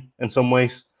game in some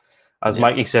ways. As Yeah,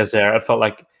 Mikey says there, it felt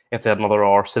like if they had another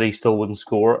hour, City still wouldn't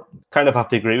score. Kind of have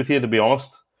to agree with you, to be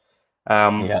honest.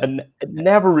 yeah, And it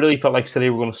never really felt like City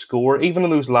were going to score, even in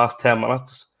those last 10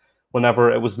 minutes,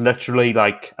 whenever it was literally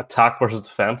like attack versus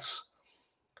defence.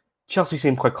 Chelsea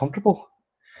seemed quite comfortable.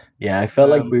 yeah. I felt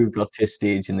like Um, we got to a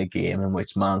stage in the game in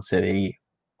which Man City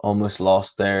almost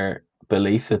lost their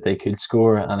belief that they could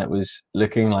score, and it was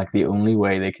looking like the only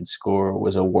way they could score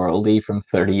was a worldie from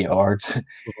 30 yards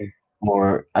mhm,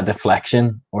 or a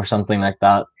deflection or something like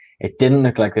that. It didn't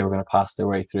look like they were going to pass their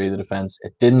way through the defense.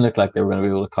 It didn't look like they were going to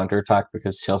be able to counterattack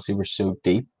because Chelsea were so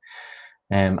deep.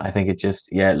 I think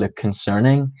it looked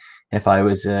concerning if I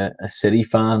was a City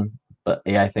fan. But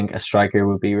yeah, I think a striker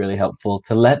would be really helpful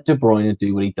to let De Bruyne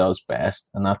do what he does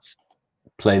best, and that's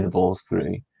play the balls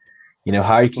through.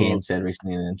 Harry mhm, Kane said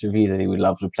recently in an interview that he would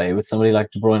love to play with somebody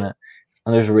like De Bruyne,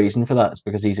 and there's a reason for that. It's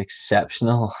because he's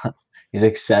exceptional. He's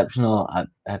exceptional at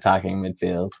attacking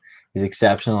midfield. He's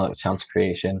exceptional at chance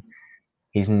creation.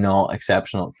 He's not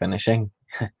exceptional at finishing.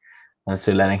 And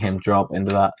so letting him drop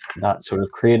into that sort of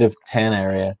creative 10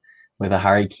 area with a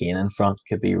Harry Kane in front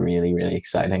could be really, really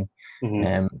exciting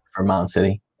mhm. for Man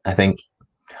City. I think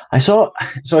I saw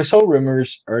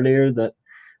rumors earlier that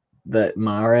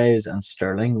Mahrez and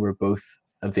Sterling were both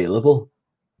available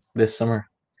this summer.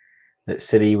 That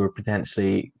City were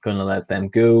potentially going to let them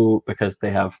go because they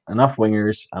have enough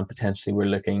wingers and potentially we're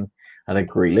looking at a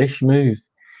Grealish move,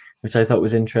 which I thought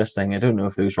was interesting. I don't know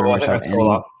if those Oh, I rumors think I have saw any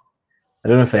that. I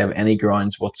don't know if they have any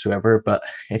grounds whatsoever, but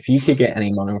if you could get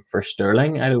any money for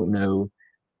Sterling, I don't know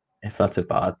if that's a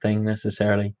bad thing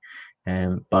necessarily.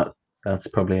 But that's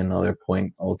probably another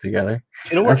point altogether. Do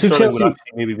you know And what so Sterling would Chelsea,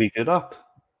 actually maybe be good at?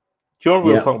 Do you remember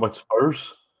we were yeah, talking about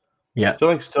Spurs? Yeah,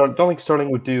 Don't think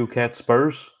Sterling would do okay at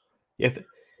Spurs. If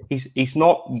he's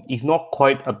not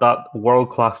quite at that world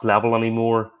class level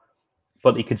anymore,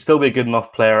 but he could still be a good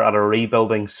enough player at a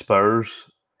rebuilding Spurs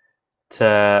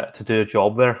to do a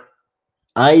job there.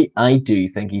 I do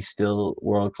think he's still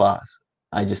world class.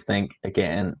 I just think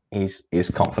again his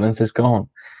confidence is gone.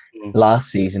 Mm,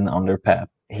 Last season under Pep,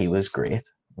 he was great.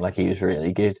 Like he was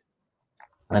really good.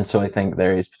 And so I think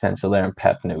there is potential there, and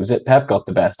Pep knows it. Pep got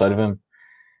the best out of him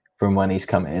from when he's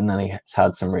come in, and he's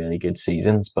had some really good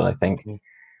seasons. But I think mm.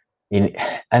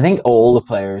 I think all the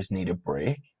players need a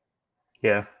break.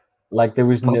 Yeah, Like but there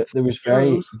was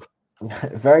Euros.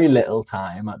 very little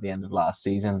time at the end of last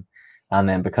season, and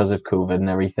then because of COVID and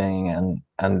everything,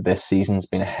 and this season's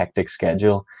been a hectic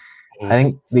schedule. I Mm.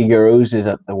 think the Euros is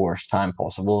at the worst time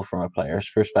possible from a player's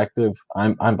perspective.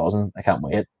 I'm buzzing. I can't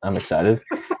wait. I'm excited.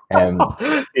 Um,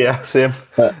 Yeah, same.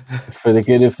 but for the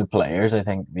good of the players, I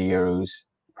think the Euros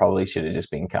probably should have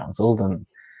just been cancelled and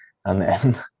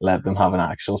then let them have an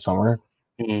actual summer.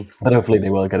 Mm. But hopefully they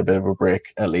will get a bit of a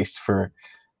break at least for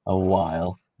a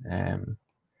while.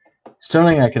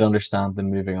 Sterling, I could understand them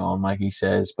moving on, like he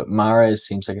says, but Mahrez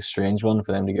seems like a strange one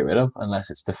for them to get rid of, unless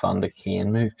it's to fund a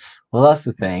Kane move. Well, that's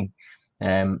the thing.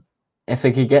 Um, if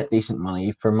they could get decent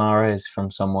money for Mahrez from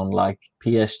someone like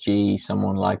PSG,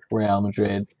 someone like Real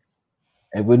Madrid,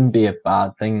 it wouldn't be a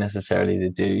bad thing necessarily to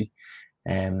do.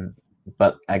 Um,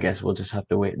 but I guess we'll just have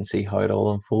to wait and see how it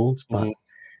all unfolds. But Mhm.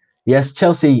 yes,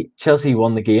 Chelsea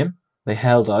won the game. They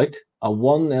held out a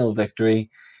 1-0 victory.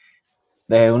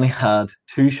 They only had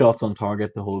 2 shots on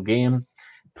target the whole game.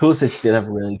 Pulisic did have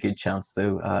a really good chance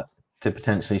though to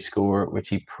potentially score, which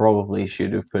he probably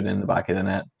should have put in the back of the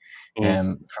net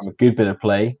Mm. from a good bit of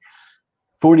play.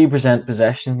 40%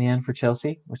 possession in the end for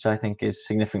Chelsea, which I think is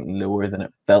significantly lower than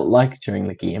it felt like during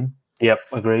the game. Yep,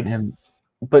 agreed.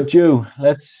 But Joe,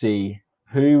 let's see.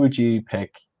 Who would you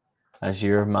pick as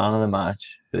your man of the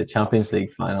match for the Champions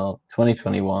League final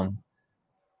 2021?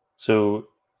 So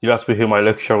you asked me who my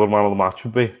Luke Sherwin man of the match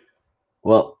would be.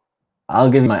 Well, I'll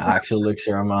give you my actual Luke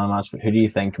Sherwin man of the match, but who do you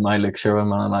think my Luke Sherwin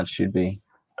man of the match should be?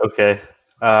 Okay.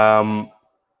 Um,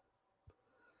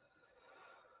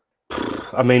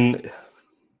 I mean,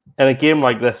 in a game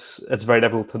like this, it's very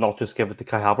difficult to not just give it to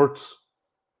Kai Havertz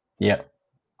Yeah,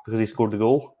 because he scored the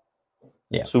goal.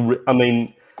 yeah, So I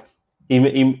mean,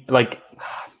 like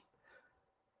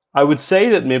I would say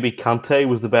that maybe Kante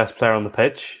was the best player on the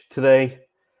pitch today,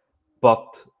 but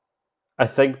I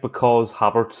think because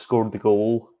Havertz scored the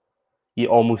goal, you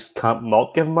almost can't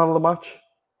not give him man of the match.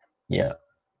 yeah.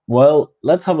 Well,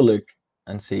 let's have a look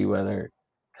and see whether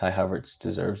Kai Havertz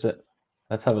deserves it.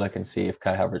 Let's have a look and see if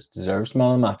Kai Havertz deserves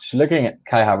man of the match. Looking at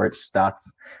Kai Havertz stats,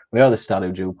 we are the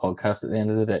StattoJoe podcast at the end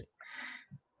of the day.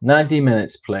 90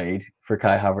 minutes played for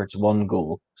Kai Havertz, 1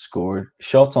 goal scored,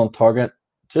 shots on target,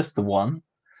 just the one.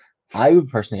 I would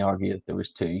personally argue that there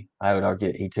was two. I would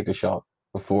argue that he took a shot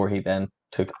before he then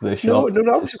took the No, shot no, to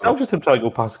that score. was just him trying to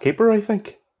go past the keeper. I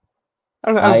think.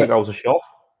 I don't think I that was a shot.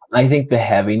 I think the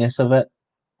heaviness of it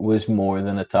was more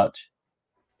than a touch.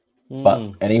 But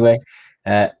Mm. anyway,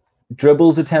 uh,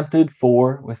 dribbles attempted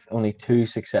 4 with only 2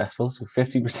 successful, so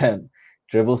 50%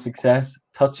 dribble success.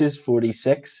 Touches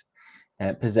 46,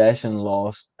 possession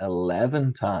lost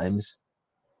 11 times.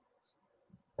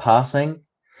 Passing,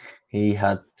 he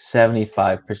had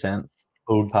 75%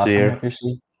 Oh passing dear.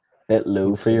 accuracy. Bit Oh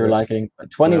low for your dear. liking, but No,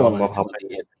 21 I'm out not of happy.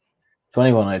 28.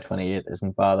 21 out of 28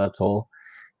 isn't bad at all.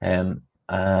 And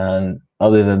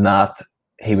other than that,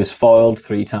 he was fouled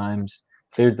 3 times,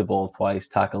 cleared the ball twice,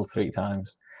 tackled 3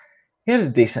 times. He had a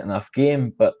decent enough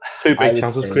game, but Two I big would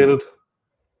chances say created.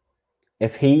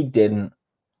 if he didn't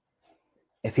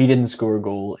if he didn't score a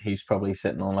goal, he's probably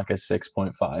sitting on like a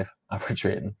 6.5 average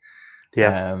rating.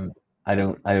 Yeah. Um, I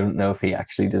don't know if he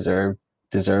actually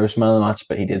deserves man of the match,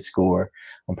 but he did score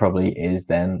and probably is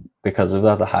then because of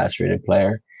that the highest rated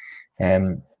player.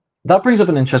 That brings up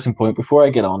an interesting point. Before I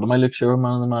get on to my Luke Shaw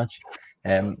man of the match,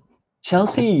 um,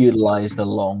 Chelsea utilised a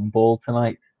long ball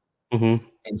tonight Mm-hmm.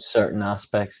 in certain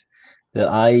aspects that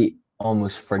I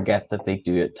almost forget that they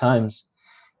do at times.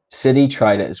 City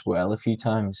tried it as well a few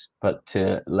times, but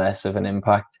to less of an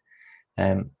impact.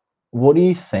 Um, what do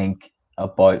you think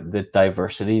about the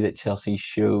diversity that Chelsea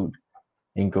showed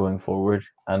in going forward,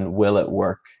 and will it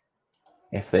work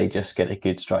if they just get a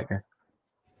good striker?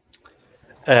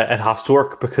 It has to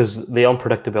work because the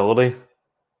unpredictability.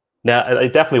 Now,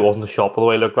 it definitely wasn't a shot, by the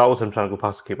way. Look, that was him trying to go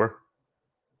past the keeper.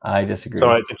 I disagree.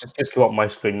 Sorry, just came up on my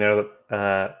screen there.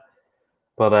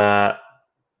 But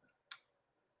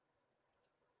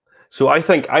so I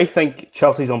think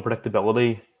Chelsea's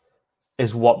unpredictability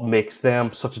is what makes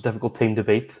them such a difficult team to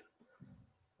beat.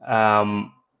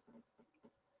 Um,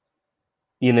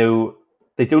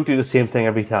 they don't do the same thing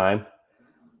every time.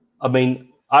 I mean,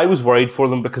 I was worried for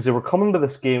them because they were coming to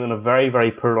this game in a very,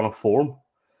 very poor run of form.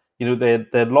 They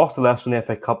had lost to Leicester in the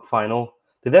FA Cup final.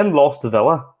 They then lost to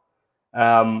Villa,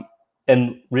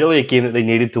 in really a game that they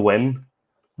needed to win.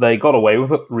 They got away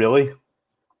with it, really,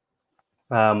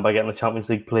 by getting a Champions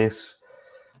League place.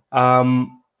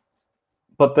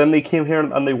 But then they came here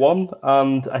and they won.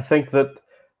 And I think that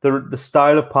the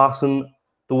style of passing,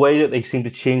 the way that they seem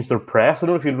to change their press, I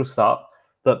don't know if you noticed that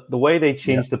the way they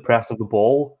changed the press of the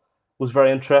ball was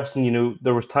very interesting.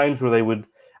 There was times where they would,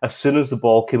 as soon as the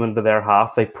ball came into their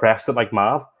half, they pressed it like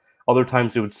mad. Other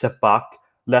times they would sit back,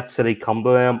 let City come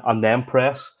to them, and then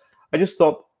press. I just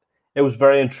thought it was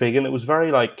very intriguing. It was very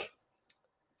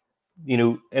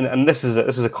and this is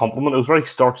a compliment. It was very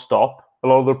start-stop, a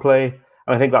lot of their play,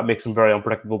 and I think that makes them very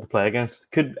unpredictable to play against.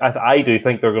 I do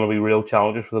think they're going to be real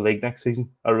challengers for the league next season.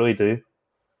 I really do.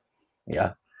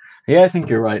 Yeah. Yeah, I think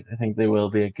you're right. I think they will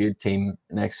be a good team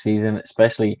next season,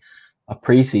 especially a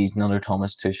pre-season under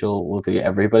Thomas Tuchel will do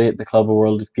everybody at the club a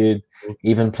world of good,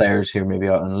 even players who are maybe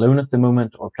out on loan at the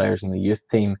moment or players in the youth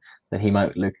team that he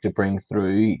might look to bring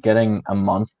through. Getting a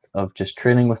month of just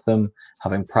training with them,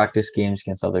 having practice games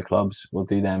against other clubs will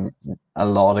do them a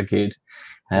lot of good.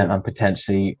 And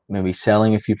potentially maybe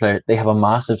selling a few players. They have a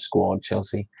massive squad,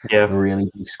 Chelsea. Yeah. A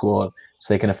really big squad.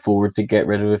 So they can afford to get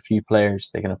rid of a few players.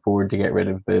 They can afford to get rid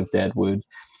of a bit of dead wood.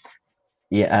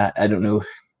 Yeah, I don't know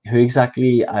who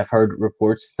exactly. I've heard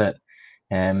reports that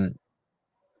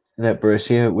that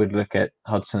Borussia would look at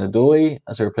Hudson-Odoi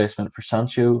as a replacement for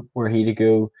Sancho, were he to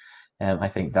go. I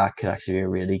think that could actually be a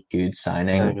really good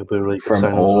signing I think it'll be a really good from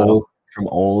signing as well.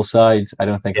 all sides. I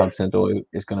don't think Yeah. Hudson-Odoi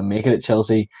is going to make it at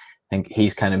Chelsea. I think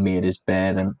he's kind of made his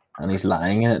bed and he's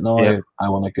lying in it now. Yeah. I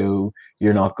want to go.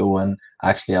 You're not going.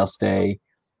 Actually, I'll stay.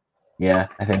 Yeah,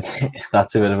 I think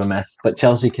that's a bit of a mess. But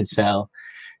Chelsea can sell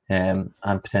and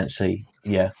potentially,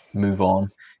 move on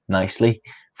nicely.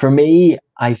 For me,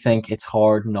 I think it's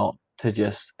hard not to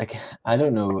just, I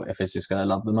don't know if it's just because I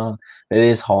love the man, but it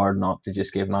is hard not to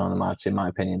just give man of the match, in my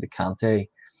opinion, to Kante.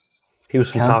 He was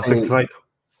fantastic tonight.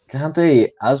 Kante,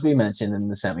 as we mentioned in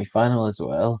the semi-final as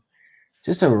well,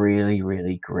 just a really,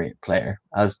 really great player.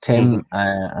 As Tim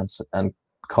and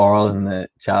Carl in the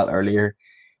chat earlier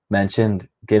mentioned,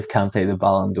 give Kante the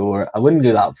Ballon d'Or. I wouldn't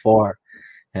go that far.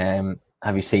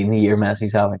 Have you seen the year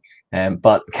Messi's having?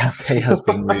 But Kante has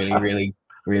been really, really,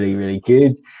 really, really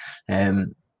good.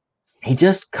 He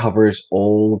just covers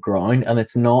all ground, and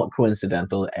it's not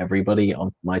coincidental. Everybody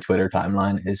on my Twitter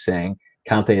timeline is saying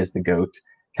Kante is the GOAT.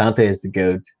 Kante is the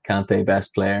GOAT. Kante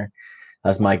best player.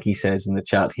 As Mikey says in the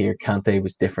chat here, Kante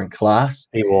was different class.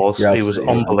 He was. He was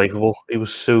unbelievable. Right. He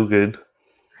was so good.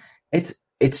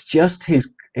 It's just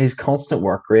his constant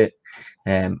work rate.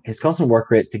 His constant work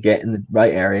rate to get in the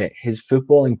right area. His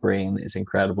footballing brain is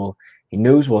incredible. He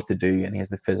knows what to do, and he has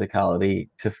the physicality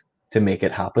to make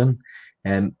it happen.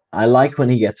 I like when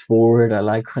he gets forward. I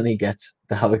like when he gets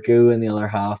to have a go in the other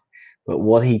half. But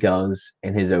what he does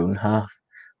in his own half,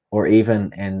 or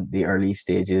even in the early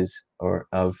stages or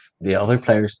of the other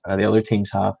players or the other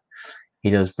team's half, he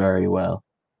does very well.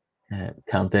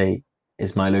 Kante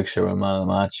is my Luke Sherwin man of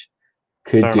the match.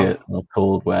 Could do it on a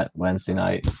cold, wet Wednesday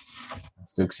night.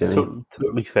 Stoke City.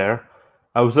 Totally fair.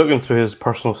 I was looking through his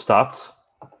personal stats.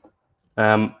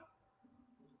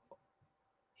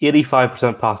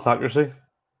 85% pass accuracy.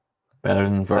 Better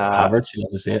than Havertz, you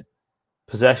love to see it.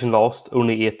 Possession lost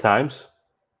only 8 times.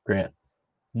 Great.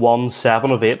 Won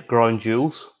 7 of 8 ground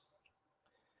duels.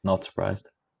 Not surprised.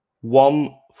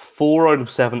 Won 4 out of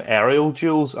 7 aerial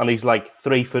duels, and he's like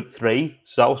 3'3",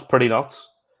 so that was pretty nuts.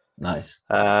 Nice.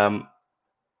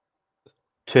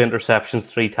 2 interceptions,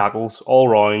 3 tackles, all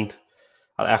round.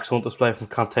 An excellent display from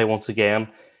Kante once again.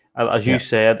 And as you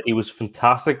said, he was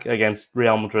fantastic against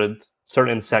Real Madrid,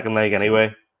 certainly in the second leg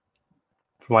anyway,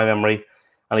 from my memory.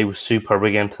 And he was superb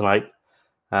again tonight.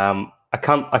 I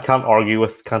can't argue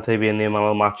with Kante being the man of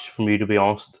the match from you, to be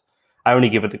honest. I only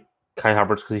give it to Kai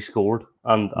Havertz because he scored,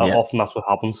 and often that's what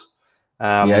happens.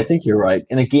 I think you're right.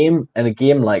 In a game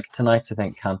like tonight's, I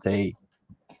think Kante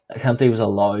was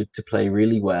allowed to play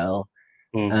really well.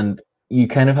 And you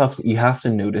kind of have to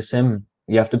notice him.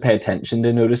 You have to pay attention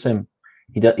to notice him.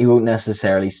 He won't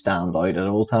necessarily stand out at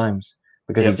all times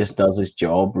because he just does his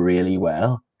job really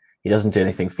well. He doesn't do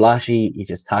anything flashy. He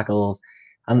just tackles.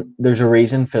 And there's a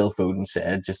reason Phil Foden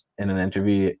said just in an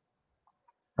interview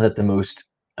that the most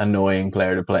annoying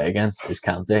player to play against is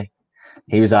Kante.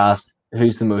 He was asked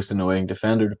who's the most annoying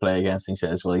defender to play against, and he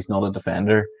says, "Well, he's not a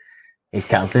defender. He's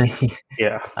Kante."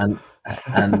 Yeah. And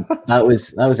that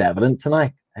was evident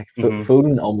tonight. Like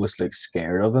Foden almost looked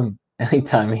scared of him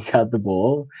anytime he got the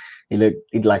ball,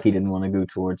 he'd like he didn't want to go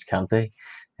towards Kante.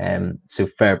 So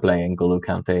fair play, N'Golo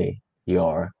Kante, you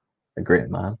are a great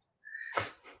man.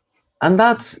 And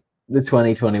that's the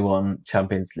 2021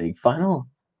 Champions League final.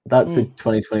 That's the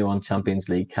 2021 Champions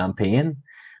League campaign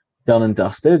done and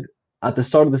dusted. At the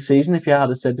start of the season, if you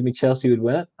had said to me Chelsea would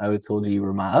win it, I would have told you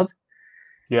were mad.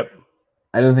 Yep.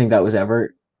 I don't think that was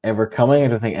ever coming. I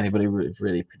don't think anybody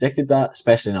really predicted that,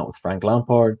 especially not with Frank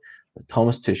Lampard. But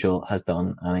Thomas Tuchel has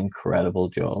done an incredible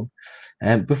job.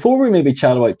 And before we maybe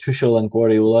chat about Tuchel and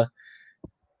Guardiola,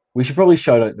 we should probably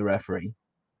shout out the referee.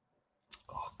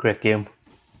 Oh, great game.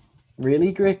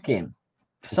 Really great game.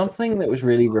 Something that was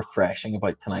really refreshing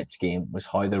about tonight's game was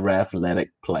how the ref let it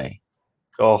play.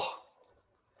 Oh,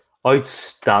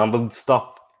 outstanding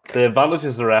stuff. The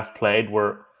advantages the ref played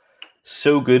were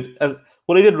so good. And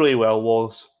what he did really well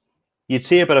was you'd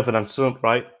see a bit of an incident,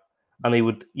 right? And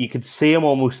you could see him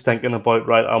almost thinking about,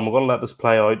 right, I'm going to let this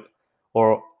play out,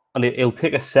 and he'll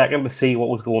take a second to see what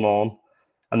was going on,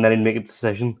 and then he'd make a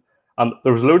decision. And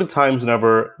there was a load of times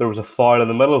whenever there was a foul in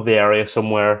the middle of the area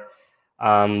somewhere,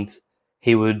 and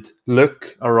he would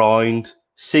look around,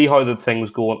 see how the thing was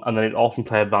going, and then he'd often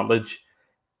play advantage.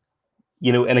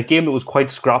 You know, in a game that was quite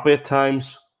scrappy at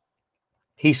times,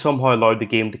 he somehow allowed the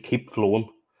game to keep flowing,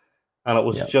 and it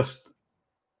was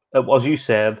as you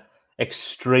said,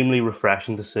 extremely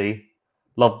refreshing to see.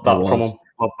 Loved that from him.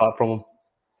 Loved that from him.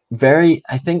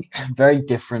 I think, very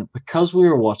different because we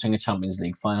were watching a Champions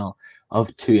League final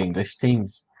of two English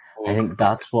teams. I think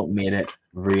that's what made it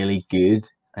really good.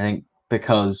 I think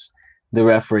because the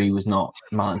referee was not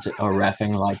managing or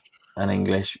reffing like an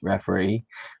English referee.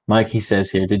 Mikey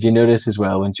says here, did you notice as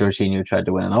well when Jorginho tried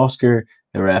to win an Oscar,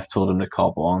 the ref told him to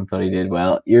cop on, thought he did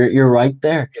well. You're right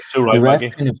there. You're so right, the ref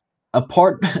Mikey. kind of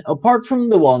apart from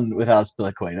the one with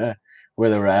Azpilicueta, where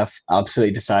the ref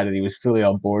absolutely decided he was fully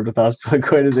on board with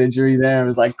Azpilicueta's injury there. It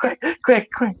was like, quick,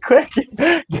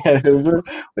 get over,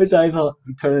 which I thought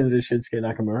turned into Shinsuke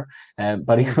Nakamura.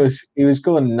 But he was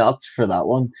going nuts for that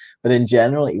one. But in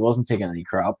general, he wasn't taking any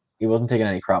crap. He wasn't taking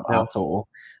any crap at all.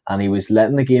 And he was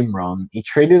letting the game run. He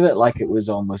treated it like it was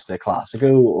almost a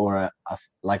Classico or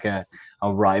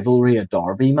a rivalry, a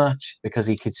derby match, because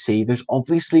he could see there's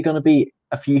obviously going to be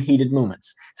a few heated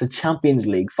moments. It's a Champions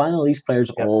League final. These players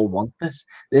all want this.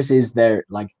 This is their,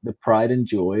 like, the pride and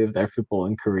joy of their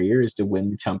footballing career is to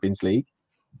win the Champions League.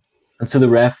 And so the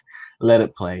ref let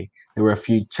it play. There were a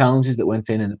few challenges that went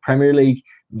in the Premier League.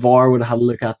 VAR would have had a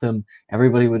look at them.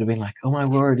 Everybody would have been like, oh my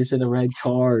word, is it a red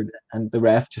card? And the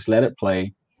ref just let it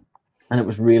play. And it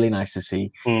was really nice to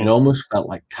see. It almost felt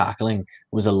like tackling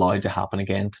was allowed to happen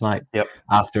again tonight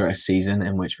after a season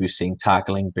in which we've seen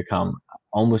tackling become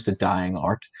almost a dying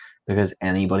art because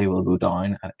anybody will go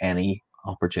down at any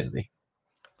opportunity.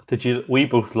 We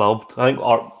both loved, I think,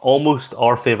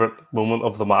 our favourite moment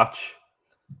of the match.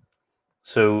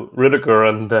 So Rudiger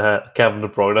and Kevin De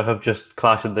Bruyne have just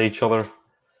clashed into each other.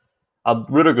 And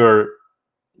Rudiger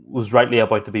was rightly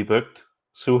about to be booked.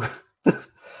 So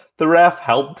the ref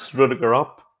helps Rudiger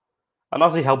up. And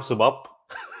as he helps him up,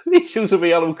 he shows him a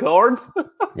yellow card.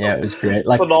 Yeah, it was great.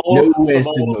 Like, no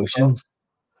wasted motions.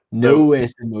 No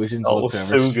wasted motions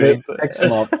whatsoever. So Straight picks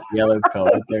him up, yellow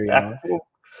card. There you are. It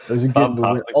was a good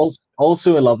moment.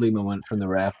 Also a lovely moment from the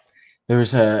ref. There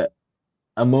was a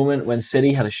moment when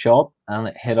City had a shot and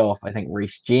it hit off, I think,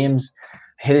 Reece James,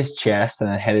 hit his chest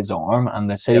and then hit his arm, and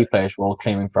the City players were all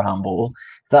claiming for handball.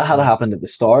 If that had happened at the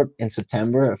start in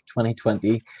September of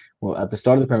 2020, well, at the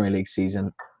start of the Premier League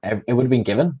season, it would have been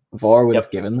given. VAR would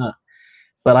have given that.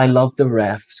 But I love the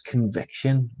ref's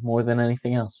conviction more than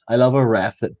anything else. I love a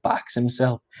ref that backs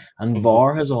himself, and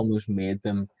VAR has almost made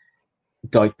them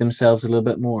doubt themselves a little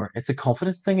bit more. It's a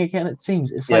confidence thing again, it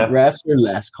seems. It's like refs are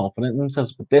less confident in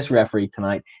themselves. But this referee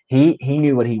tonight, he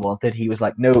knew what he wanted. He was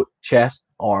like, no, chest,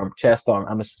 arm.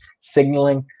 I'm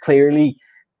signaling, clearly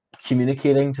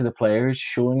communicating to the players,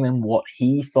 showing them what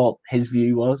he thought his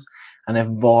view was. And if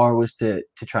VAR was to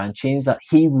try and change that,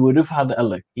 he would have had a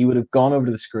look. He would have gone over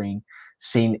to the screen,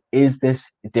 seen, is this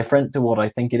different to what I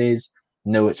think it is?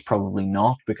 No, it's probably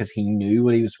not, because he knew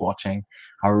what he was watching.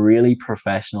 A really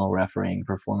professional refereeing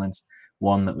performance,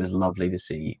 one that was lovely to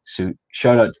see. So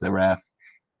shout out to the ref.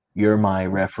 You're my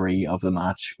referee of the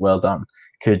match. Well done.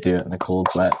 Could do it in a cold,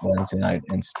 wet Wednesday night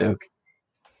in Stoke.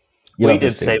 We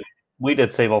did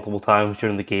say multiple times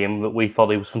during the game that we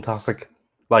thought he was fantastic.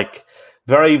 Like,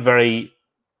 very, very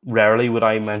rarely would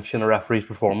I mention a referee's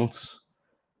performance.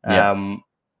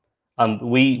 And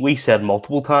we said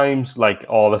multiple times, like,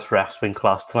 oh, this ref's been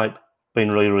class tonight,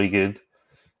 been really, really good.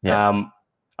 And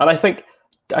I think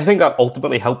that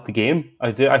ultimately helped the game.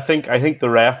 I think the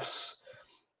refs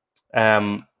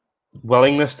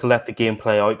willingness to let the game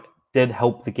play out did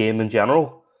help the game in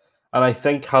general. And I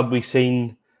think had we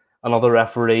seen another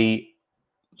referee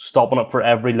stopping it for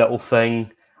every little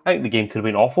thing, I think the game could have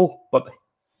been awful. But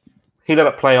he let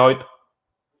it play out.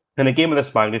 In a game of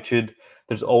this magnitude,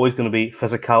 there's always going to be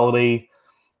physicality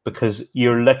because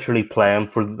you're literally playing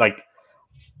for like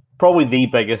probably the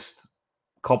biggest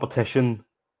competition,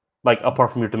 like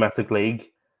apart from your domestic league.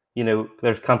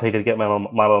 There's can't take to get man of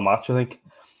the match, I think.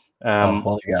 Oh,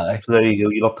 what a guy. So there you go.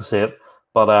 You love to see it.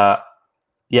 But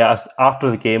yeah,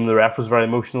 after the game, the ref was very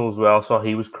emotional as well. So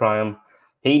he was crying.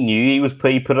 He knew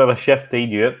he put out a shift. He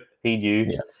knew it. He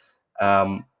knew. Yeah,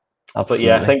 Um, but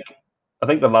yeah, absolutely. I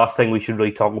think the last thing we should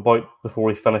really talk about before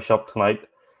we finish up tonight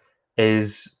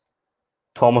is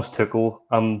Thomas Tuchel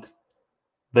and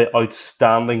the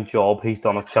outstanding job he's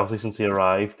done at Chelsea since he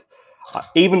arrived.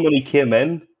 Even when he came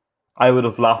in, I would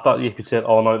have laughed at you if you said,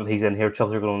 "Oh, now that he's in here,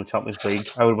 Chelsea are going to win the Champions League."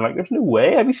 I would have been like, "There's no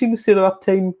way. Have you seen the state of that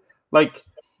team? Like,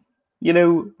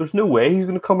 there's no way he's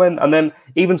going to come in." And then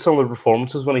even some of the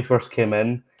performances when he first came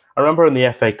in, I remember in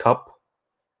the FA Cup,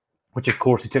 which of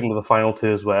course he took him to the final too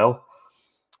as well.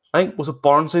 I think was it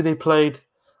Barnsley they played,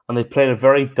 and they played a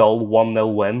very dull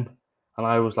 1-0 win, and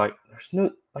I was like, "There's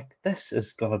no like this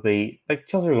is going to be like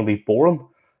Chelsea are going to be boring."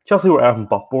 Chelsea were anything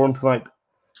but boring tonight.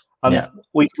 And Yeah,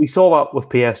 we saw that with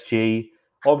PSG.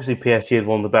 Obviously, PSG had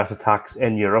one of the best attacks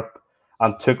in Europe,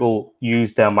 and Tuchel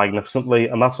used them magnificently.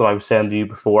 And that's what I was saying to you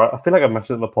before. I feel like I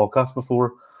mentioned it in the podcast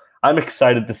before. I'm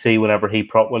excited to see when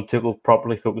Tuchel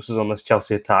properly focuses on this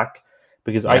Chelsea attack,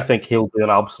 because I yeah, think he'll do an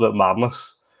absolute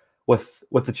madness with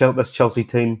this Chelsea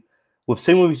team. We've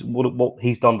seen what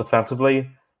he's done defensively.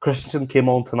 Christensen came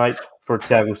on tonight for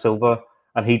Thiago Silva,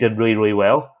 and he did really, really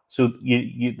well. So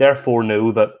you therefore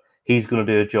know that he's going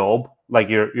to do a job. Like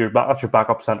that's your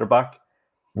backup centre back.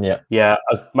 yeah. Yeah,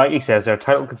 as Mikey says, they're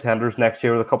title contenders next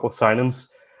year with a couple of signings.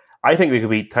 I think they could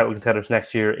be title contenders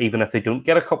next year, even if they don't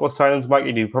get a couple of signings.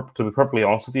 Mikey, to be perfectly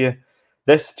honest with you,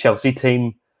 this Chelsea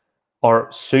team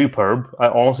are superb. I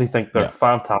honestly think they're Yeah.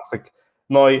 fantastic.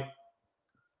 Now,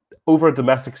 over a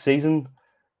domestic season,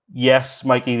 yes,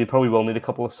 Mikey, they probably will need a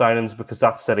couple of signings because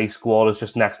that City squad is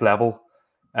just next level.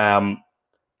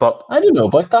 But I don't know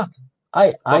about that.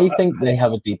 I but I think they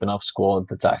have a deep enough squad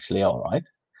that's actually all right.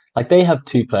 Like they have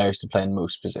two players to play in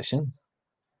most positions.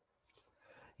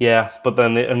 yeah, but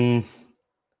then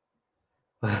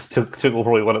Tuchel will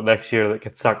probably win it next year. That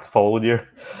gets sacked the following year.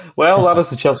 Well, that is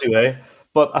the Chelsea way.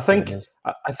 But There it is.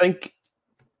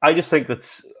 I just think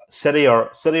that City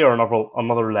are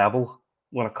another level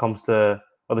when it comes to,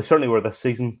 well, they certainly were this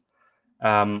season,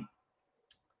 um,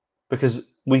 because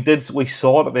we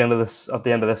saw it at the end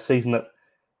of this season that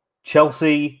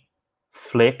Chelsea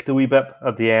flaked a wee bit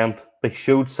at the end. They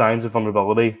showed signs of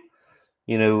vulnerability.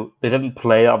 They didn't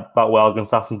play that well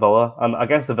against Aston Villa and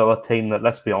against the Villa team that,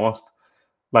 let's be honest,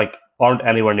 like aren't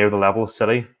anywhere near the level of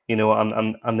City.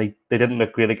 And they didn't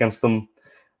look great against them.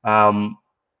 Um,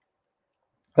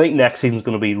 I think next season is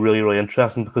going to be really, really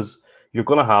interesting because you're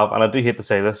going to have, and I do hate to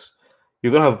say this,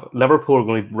 you're going to have Liverpool are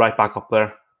going to be right back up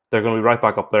there. They're going to be right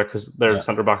back up there because their Yeah.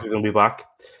 centre back is going to be back.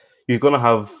 You're going to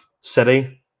have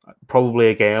City probably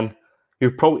again.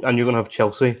 You're going to have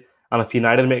Chelsea, and if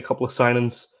United make a couple of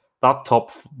signings,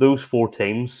 those four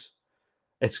teams,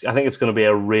 I think it's going to be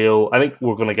a real. I think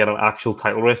we're going to get an actual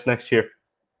title race next year,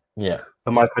 Yeah.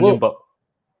 in my opinion. Well,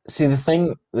 But see the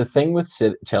thing with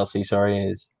Chelsea, sorry,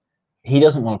 is he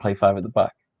doesn't want to play five at the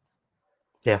back.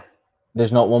 yeah,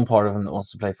 There's not one part of him that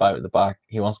wants to play five at the back.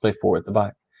 He wants to play four at the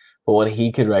back. But what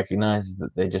he could recognize is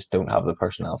that they just don't have the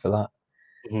personnel for that.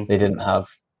 mhm. They didn't have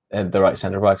the right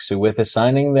centre back. So with a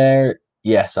signing there,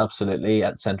 yes, absolutely.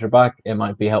 At centre back, it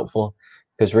might be helpful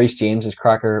because Reece James is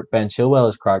cracker, Ben Chilwell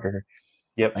is cracker,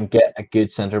 Yep, and get a good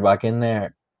centre back in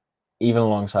there, even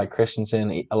alongside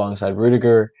Christensen, alongside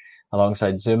Rudiger,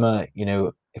 alongside Zuma.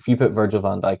 If you put Virgil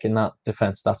van Dijk in that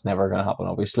defense, that's never going to happen,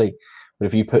 obviously. But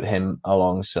if you put him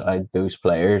alongside those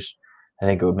players, I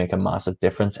think it would make a massive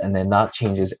difference. And then that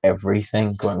changes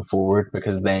everything going forward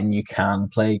because then you can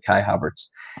play Kai Havertz,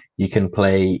 you can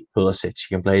play Pulisic,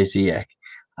 you can play Ziyech,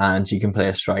 and you can play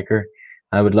a striker.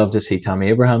 I would love to see Tammy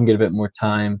Abraham get a bit more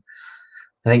time.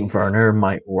 I think Werner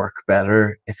might work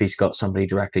better if he's got somebody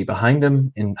directly behind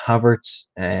him in Havertz.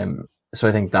 So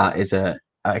I think that is a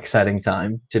exciting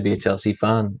time to be a Chelsea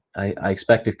fan. I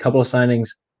expect a couple of signings,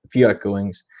 a few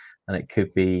outgoings, and it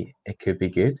could be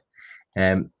good.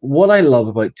 What I love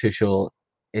about Tuchel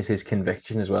is his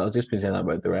conviction as well. I've just been saying that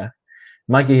about the ref.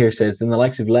 Mikey here says, then the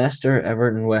likes of Leicester,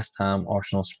 Everton, West Ham,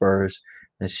 Arsenal, Spurs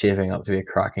is shaping up to be a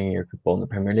cracking year of football in the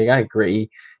Premier League. I agree.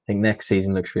 I think next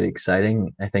season looks really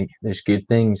exciting. I think there's good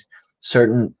things.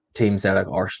 Certain teams there like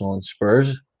Arsenal and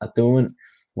Spurs at the moment,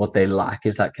 what they lack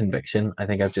is that conviction. I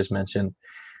think I've just mentioned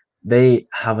they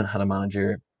haven't had a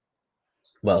manager.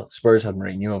 Well, Spurs had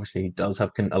Mourinho. Obviously, he does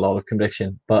have a lot of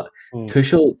conviction, but Mm.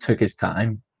 Tuchel took his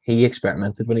time. He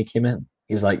experimented when he came in.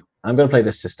 He was like, "I'm going to play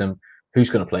this system. Who's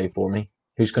going to play for me?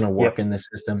 Who's going to work Yep. in this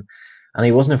system?" And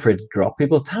he wasn't afraid to drop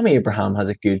people. Tammy Abraham has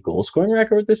a good goal scoring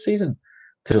record this season.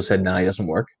 Tuchel said, "No, he doesn't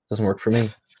work. Doesn't work for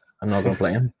me. I'm not going to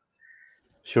play him."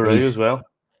 Giroud as He's well.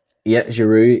 Yeah,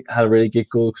 Giroud had a really good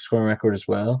goal scoring record as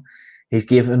well. He's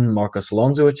given Marcos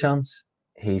Alonso a chance.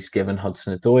 He's given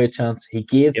Hudson-Odoi a chance. He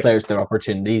gave Yep. players their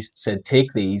opportunities, said,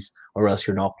 "Take these or else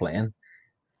you're not playing."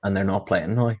 And they're not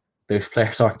playing now. Those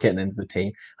players aren't getting into the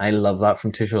team. I love that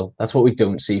from Tuchel. That's what we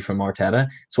don't see from Arteta.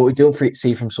 It's what we don't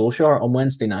see from Solskjaer. On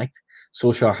Wednesday night,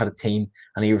 Solskjaer had a team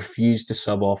and he refused to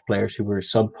sub off players who were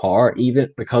subpar, even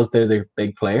because they're the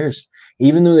big players.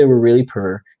 Even though they were really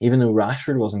poor, even though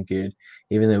Rashford wasn't good,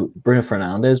 even though Bruno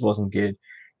Fernandes wasn't good,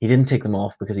 he didn't take them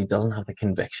off because he doesn't have the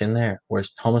conviction there.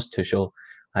 Whereas Thomas Tuchel,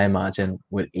 I imagine,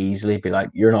 would easily be like,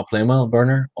 "You're not playing well,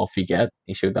 Werner. Off you get."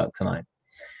 He showed that tonight.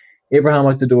 Abraham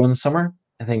out the door in the summer,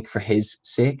 I think, for his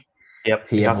sake. If Yep.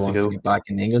 He he ever has to wants to go. get back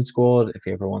in the England squad, if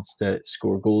he ever wants to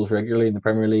score goals regularly in the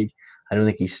Premier League, I don't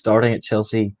think he's starting at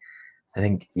Chelsea. I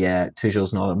think, yeah,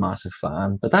 Tuchel's not a massive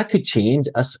fan, but that could change.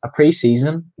 As a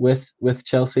pre-season with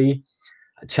Chelsea,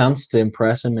 a chance to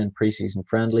impress him in pre-season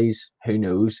friendlies. Who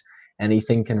knows?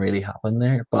 Anything can really happen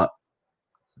there. But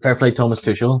fair play, Thomas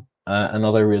Tuchel.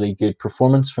 Another really good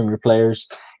performance from your players,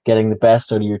 getting the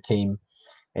best out of your team.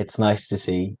 It's nice to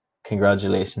see.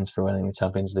 Congratulations for winning the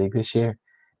Champions League this year.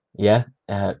 Yeah.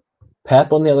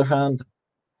 Pep, on the other hand,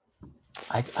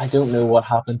 I don't know what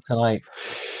happened tonight.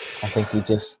 I think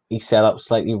he set up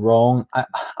slightly wrong.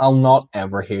 I'll not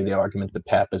ever hear the argument that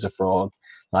Pep is a fraud.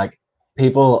 Like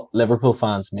people, Liverpool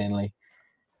fans mainly.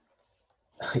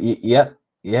 Yeah,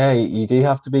 yeah, you do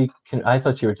have to be. I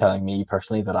thought you were telling me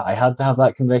personally that I had to have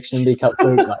that conviction and be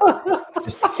cutthroat. Like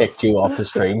just kicked you off the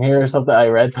stream here or something. I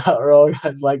read that wrong. I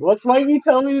was like, "What's Mikey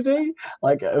telling me to do?"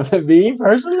 Like me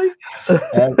personally.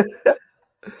 Um,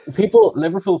 People,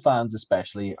 Liverpool fans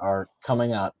especially, are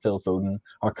coming at Phil Foden,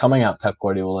 are coming at Pep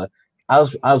Guardiola.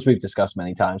 As we've discussed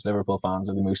many times, Liverpool fans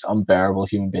are the most unbearable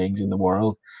human beings in the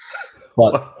world.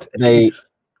 But What?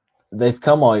 they've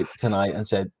come out tonight and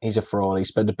said he's a fraud. He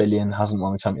spent 1 billion, hasn't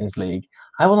won the Champions League.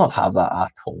 I will not have that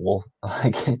at all.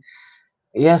 Like,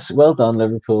 yes, well done,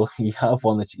 Liverpool. You have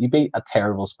won you beat a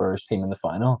terrible Spurs team in the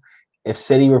final. If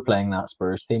City were playing that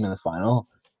Spurs team in the final,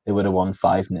 they would have won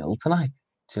 5-0 tonight.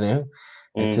 Do you know?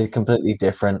 Mm. It's a completely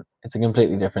different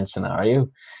scenario.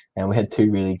 And we had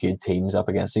two really good teams up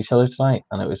against each other tonight,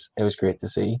 and it was great to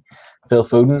see. Phil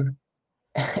Foden,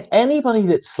 anybody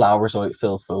that sloughs out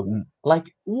Phil Foden,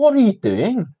 like, what are you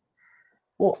doing?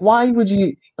 Why would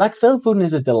you like Phil Foden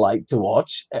is a delight to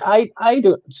watch. I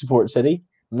don't support City.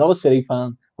 I'm not a City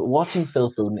fan, but watching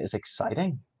Phil Foden is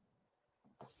exciting.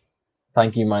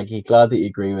 Thank you, Mikey. Glad that you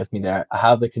agree with me there. I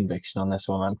have the conviction on this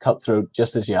one. I'm cutthroat,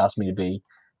 just as you asked me to be.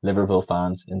 Liverpool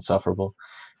fans, insufferable.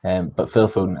 But Phil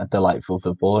Foden, a delightful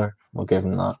footballer. We'll give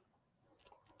him that.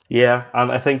 Yeah,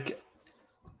 and I think,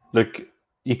 look,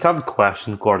 you can't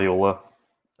question Guardiola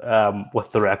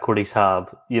with the record he's had.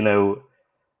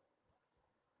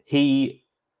 He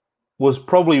was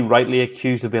probably rightly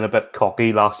accused of being a bit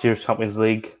cocky last year's Champions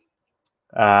League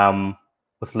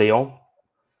with Lyon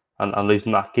and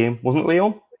losing that game. Wasn't it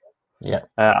Lyon? Yeah.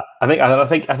 I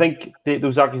think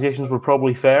those accusations were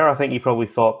probably fair. I think he probably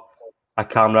thought I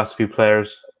can rest a few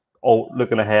players all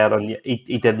looking ahead, and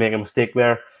he did make a mistake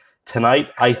there.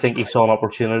 Tonight, I think he saw an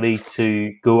opportunity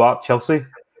to go at Chelsea.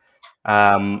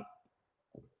 I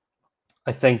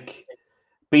think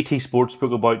BT Sports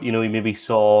spoke about, he maybe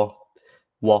saw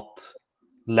what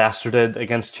Leicester did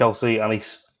against Chelsea, and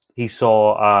he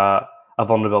saw a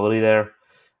vulnerability there.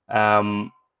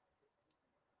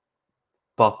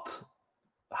 But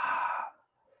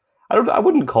I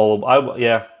wouldn't call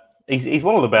him. He's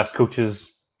one of the best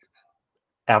coaches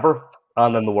ever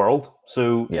and in the world.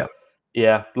 So Yeah.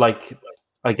 yeah, like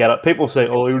I get it. People say,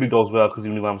 "Oh, he really does well because he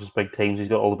only manages big teams. He's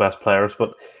got all the best players."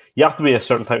 But you have to be a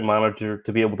certain type of manager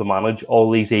to be able to manage all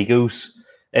these egos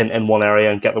in one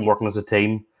area and get them working as a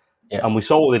team. Yeah. And we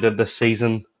saw what they did this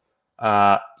season.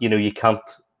 You can't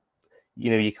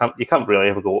really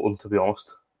have a go at them, to be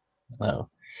honest. No.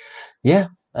 Yeah,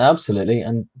 absolutely.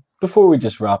 And before we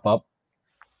just wrap up,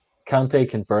 Kante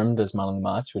confirmed as man of the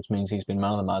match, which means he's been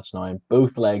man of the match now in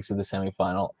both legs of the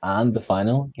semi-final and the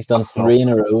final. He's done That's 3 enough.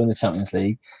 in a row in the Champions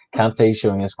League. Kante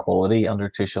showing his quality under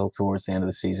Tuchel towards the end of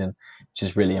the season, which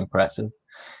is really impressive.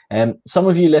 Some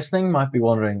of you listening might be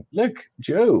wondering, look,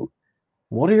 Joe,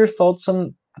 what are your thoughts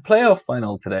on the playoff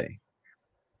final today?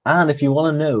 And if you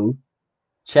want to know,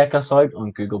 check us out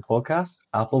on Google Podcasts,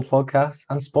 Apple Podcasts,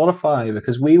 and Spotify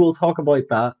because we will talk about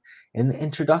that in the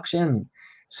introduction.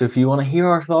 So if you want to hear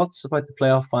our thoughts about the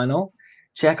playoff final,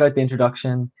 check out the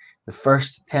introduction, the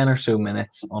first 10 or so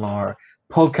minutes on our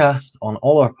podcast, on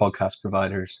all our podcast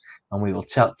providers, and we will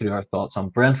chat through our thoughts on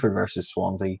Brentford versus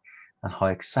Swansea and how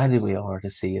excited we are to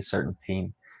see a certain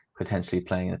team potentially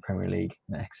playing in the Premier League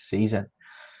next season.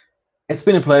 It's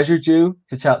been a pleasure, Joe,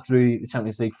 to chat through the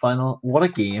Champions League final. What a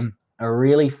game. A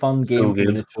really fun game So from a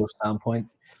good. neutral standpoint.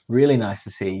 Really nice to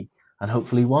see. And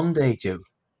hopefully one day, Joe,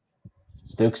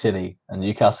 Stoke City and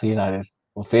Newcastle United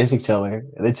will face each other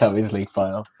in the Champions League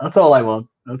final. That's all I want.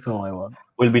 That's all I want.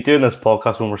 We'll be doing this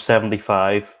podcast when we're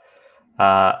 75,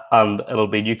 and it'll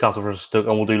be Newcastle versus Stoke,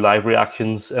 and we'll do live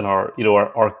reactions in our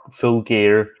full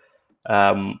gear,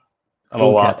 and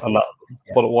Full all kit. that. And that,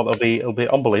 Yeah. what it'll be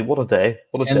unbelievable. What a day!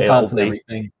 What a Shin day it'll pads and be.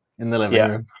 everything in the living Yeah,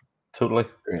 room. totally.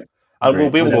 Great. And we'll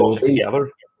Great. be able But to no, watch it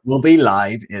together. we'll be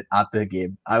live at the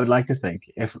game. I would like to think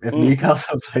if Mm,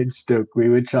 Newcastle played Stoke, we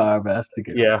would try our best to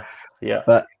go. yeah, yeah,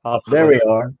 But there absolutely.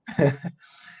 we are.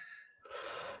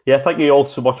 Yeah, thank you all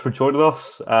so much for joining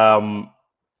us.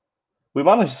 We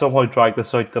managed to somehow drag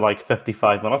this out to like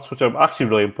 55 minutes, which I'm actually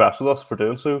really impressed with us for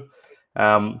doing so.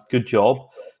 Good job.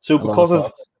 So I love the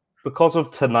thoughts. because of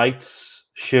tonight's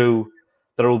show,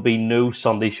 there will be no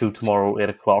Sunday show tomorrow, 8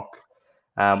 o'clock.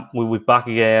 We'll be back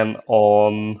again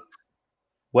on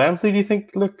Wednesday, do you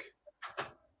think, Luke?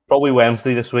 Probably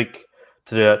Wednesday this week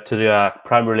to do a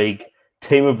Premier League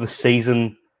Team of the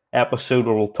Season episode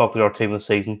where we'll talk through our Team of the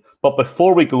Season. But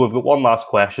before we go, we've got one last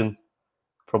question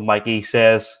from Mikey. He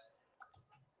says,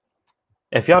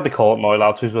 if you had to call it now,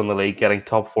 lads, who's winning the league, getting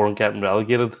top four and getting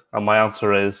relegated? And my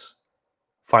answer is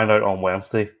find out on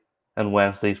Wednesday in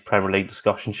Wednesday's Premier League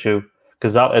discussion show,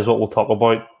 because that is what we'll talk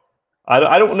about. I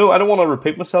don't know. I don't want to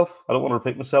repeat myself.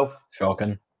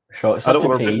 Shocking. I don't Such a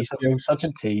want to repeat tease, myself. Joe. Such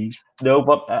a tease. No,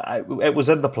 but it was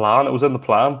in the plan. It was in the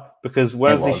plan because It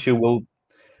was.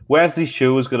 Wednesday's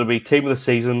show is going to be Team of the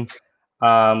Season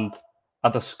and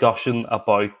a discussion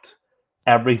about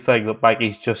everything that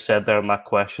Mikey's just said there in that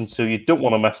question. So you don't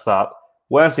want to miss that.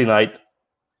 Wednesday night,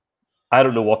 I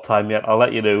don't know what time yet. I'll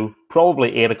let you know.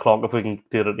 Probably 8 o'clock if we can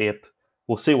do it at 8.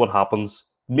 We'll see what happens.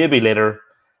 Maybe later,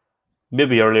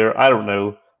 maybe earlier. I don't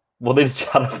know. We'll need to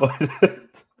chat about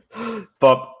it.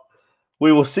 But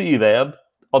we will see you then.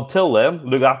 Until then,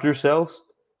 look after yourselves.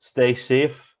 Stay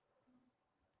safe.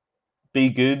 Be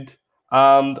good.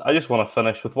 And I just want to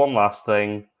finish with one last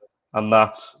thing, and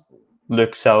that's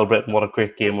Luke celebrating what a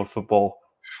great game of football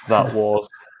that was.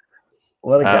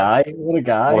 What a guy. What a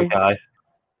guy. What a guy.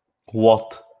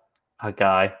 What a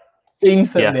guy.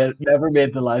 Scenes that never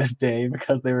made the light of day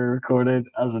because they were recorded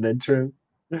as an intro.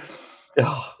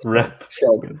 Oh, rip.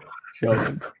 Shocking.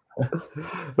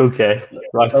 Okay.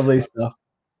 Right. Lovely stuff.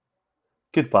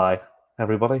 Goodbye,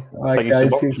 everybody. All right, Thank guys. you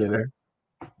so See much. you later.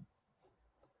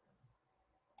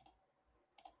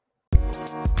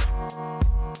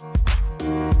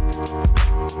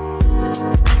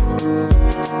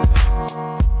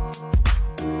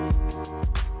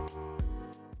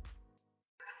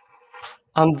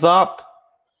 And that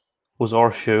was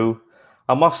our show.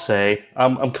 I must say,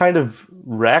 I'm kind of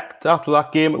wrecked after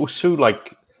that game. It was so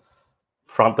like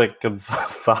frantic and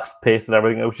fast paced and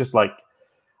everything. It was just like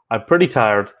I'm pretty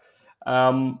tired.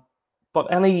 But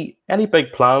any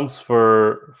big plans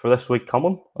for this week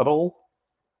coming at all?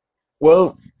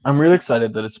 Well, I'm really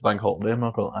excited that it's a bank holiday. I'm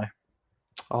not gonna lie.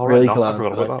 All right, Really enough. I glad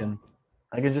forgot that about that.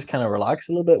 I can just kind of relax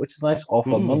a little bit, which is nice. Off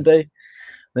on Mm. Monday,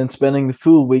 then spending the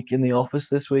full week in the office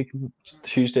this week,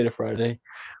 Tuesday to Friday,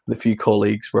 with a few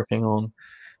colleagues working on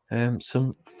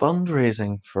some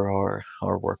fundraising for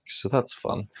our work. So that's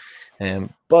fun.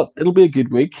 But it'll be a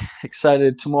good week.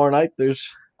 Excited tomorrow night. There's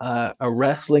a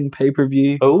wrestling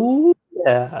pay-per-view. Oh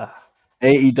yeah.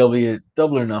 AEW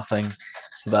Double or Nothing.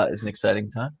 So that is an exciting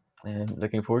time. And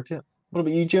looking forward to it. What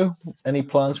about you, Joe? Any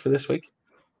plans for this week?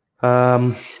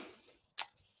 My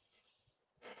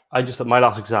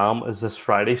last exam is this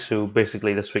Friday, so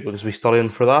basically this week we'll just be studying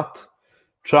for that,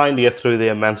 trying to get through the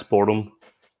immense boredom.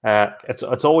 It's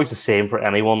always the same for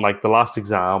anyone. Like the last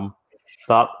exam,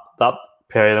 that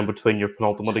period in between your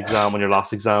penultimate exam and your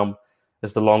last exam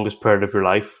is the longest period of your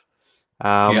life.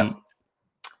 But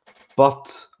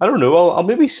I don't know. I'll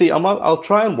maybe see. I'll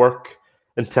try and work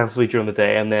intensely during the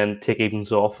day and then take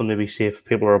evenings off and maybe see if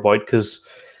people are about, because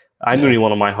I'm the only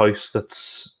one in my house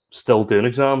that's still doing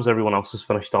exams. Everyone else is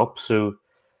finished up, so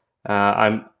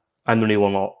I'm the only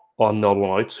one on the odd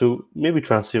one out. So maybe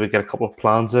try and see if we get a couple of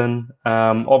plans in.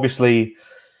 Obviously,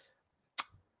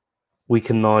 we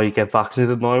can now get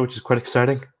vaccinated now, which is quite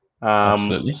exciting.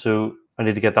 Absolutely. So I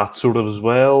need to get that sorted as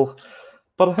well.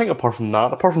 But I think apart from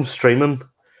that, apart from streaming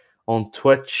on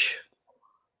Twitch,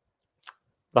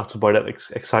 that's about it,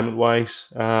 excitement-wise.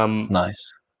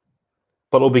 Nice.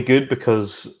 But it'll be good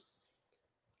because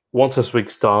once this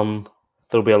week's done,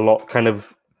 there'll be a lot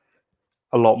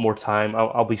more time.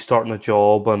 I'll be starting a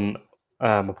job and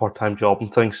a part-time job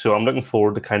and things. So I'm looking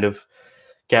forward to kind of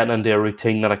getting into a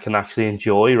routine that I can actually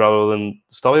enjoy rather than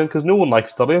studying, because no one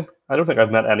likes studying. I don't think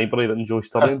I've met anybody that enjoys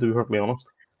studying, to be perfectly honest.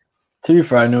 To be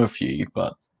fair, I know a few,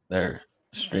 but they're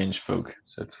strange folk,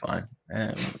 so it's fine.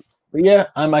 But yeah,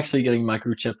 I'm actually getting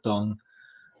microchipped on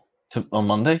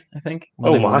Monday, I think.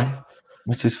 Monday morning,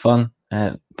 which is fun.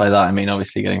 By that I mean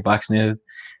obviously getting vaccinated,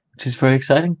 which is very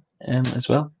exciting as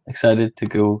well. Excited to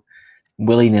go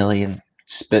willy-nilly and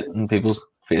spit in people's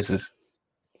faces.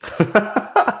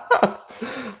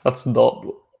 That's not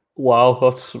wow.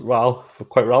 That's wow,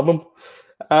 quite random.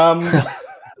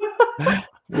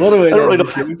 What a way I don't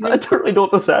to really know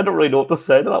what to say. I don't really know what to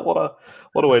say to that. What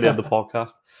a way to end the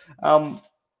podcast.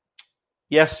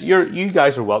 Yes, you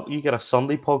guys are welcome. You get a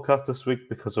Sunday podcast this week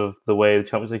because of the way the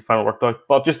Champions League final worked out.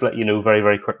 But just to let you know very,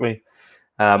 very quickly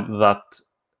that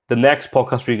the next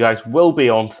podcast for you guys will be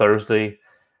on Thursday.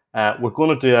 We're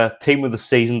going to do a team of the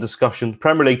season discussion,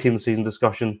 Premier League team of the season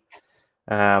discussion,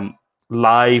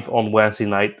 live on Wednesday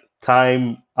night.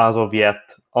 Time, as of yet,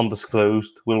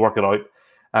 undisclosed. We'll work it out.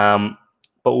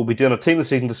 But we'll be doing a team of the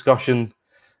season discussion,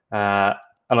 and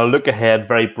I'll look ahead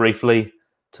very briefly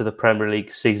to the Premier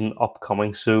League season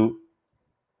upcoming. So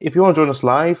if you want to join us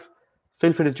live,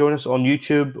 feel free to join us on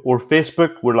YouTube or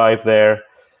Facebook. We're live there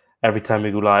every time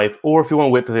we go live. Or if you want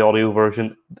to wait for the audio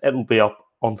version, it'll be up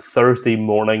on Thursday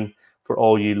morning for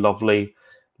all you lovely,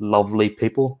 lovely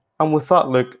people. And with that,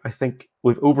 look, I think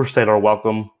we've overstayed our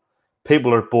welcome.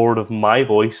 People are bored of my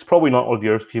voice. Probably not of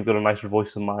yours because you've got a nicer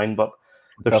voice than mine, but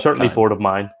they're certainly bored of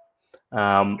mine.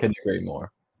 Couldn't agree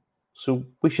more. So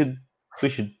we should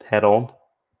head on.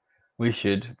 We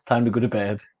should. It's time to go to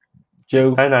bed.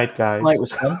 Joe. Good night, guys. Tonight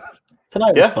was fun.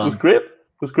 Was fun. It was great.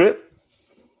 It was great.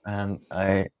 And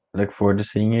I look forward to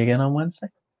seeing you again on Wednesday.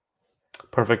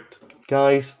 Perfect.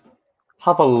 Guys,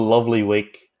 have a lovely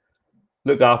week.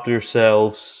 Look after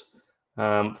yourselves.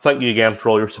 Thank you again for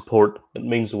all your support. It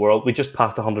means the world. We just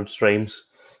passed 100 streams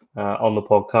on the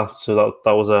podcast, so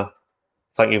that was a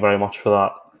thank you very much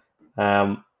for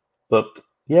that. But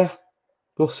yeah,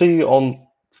 we'll see you on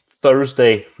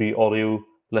Thursday for you audio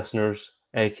listeners,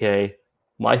 aka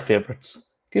my favorites.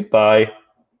 Goodbye.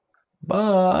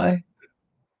 Bye.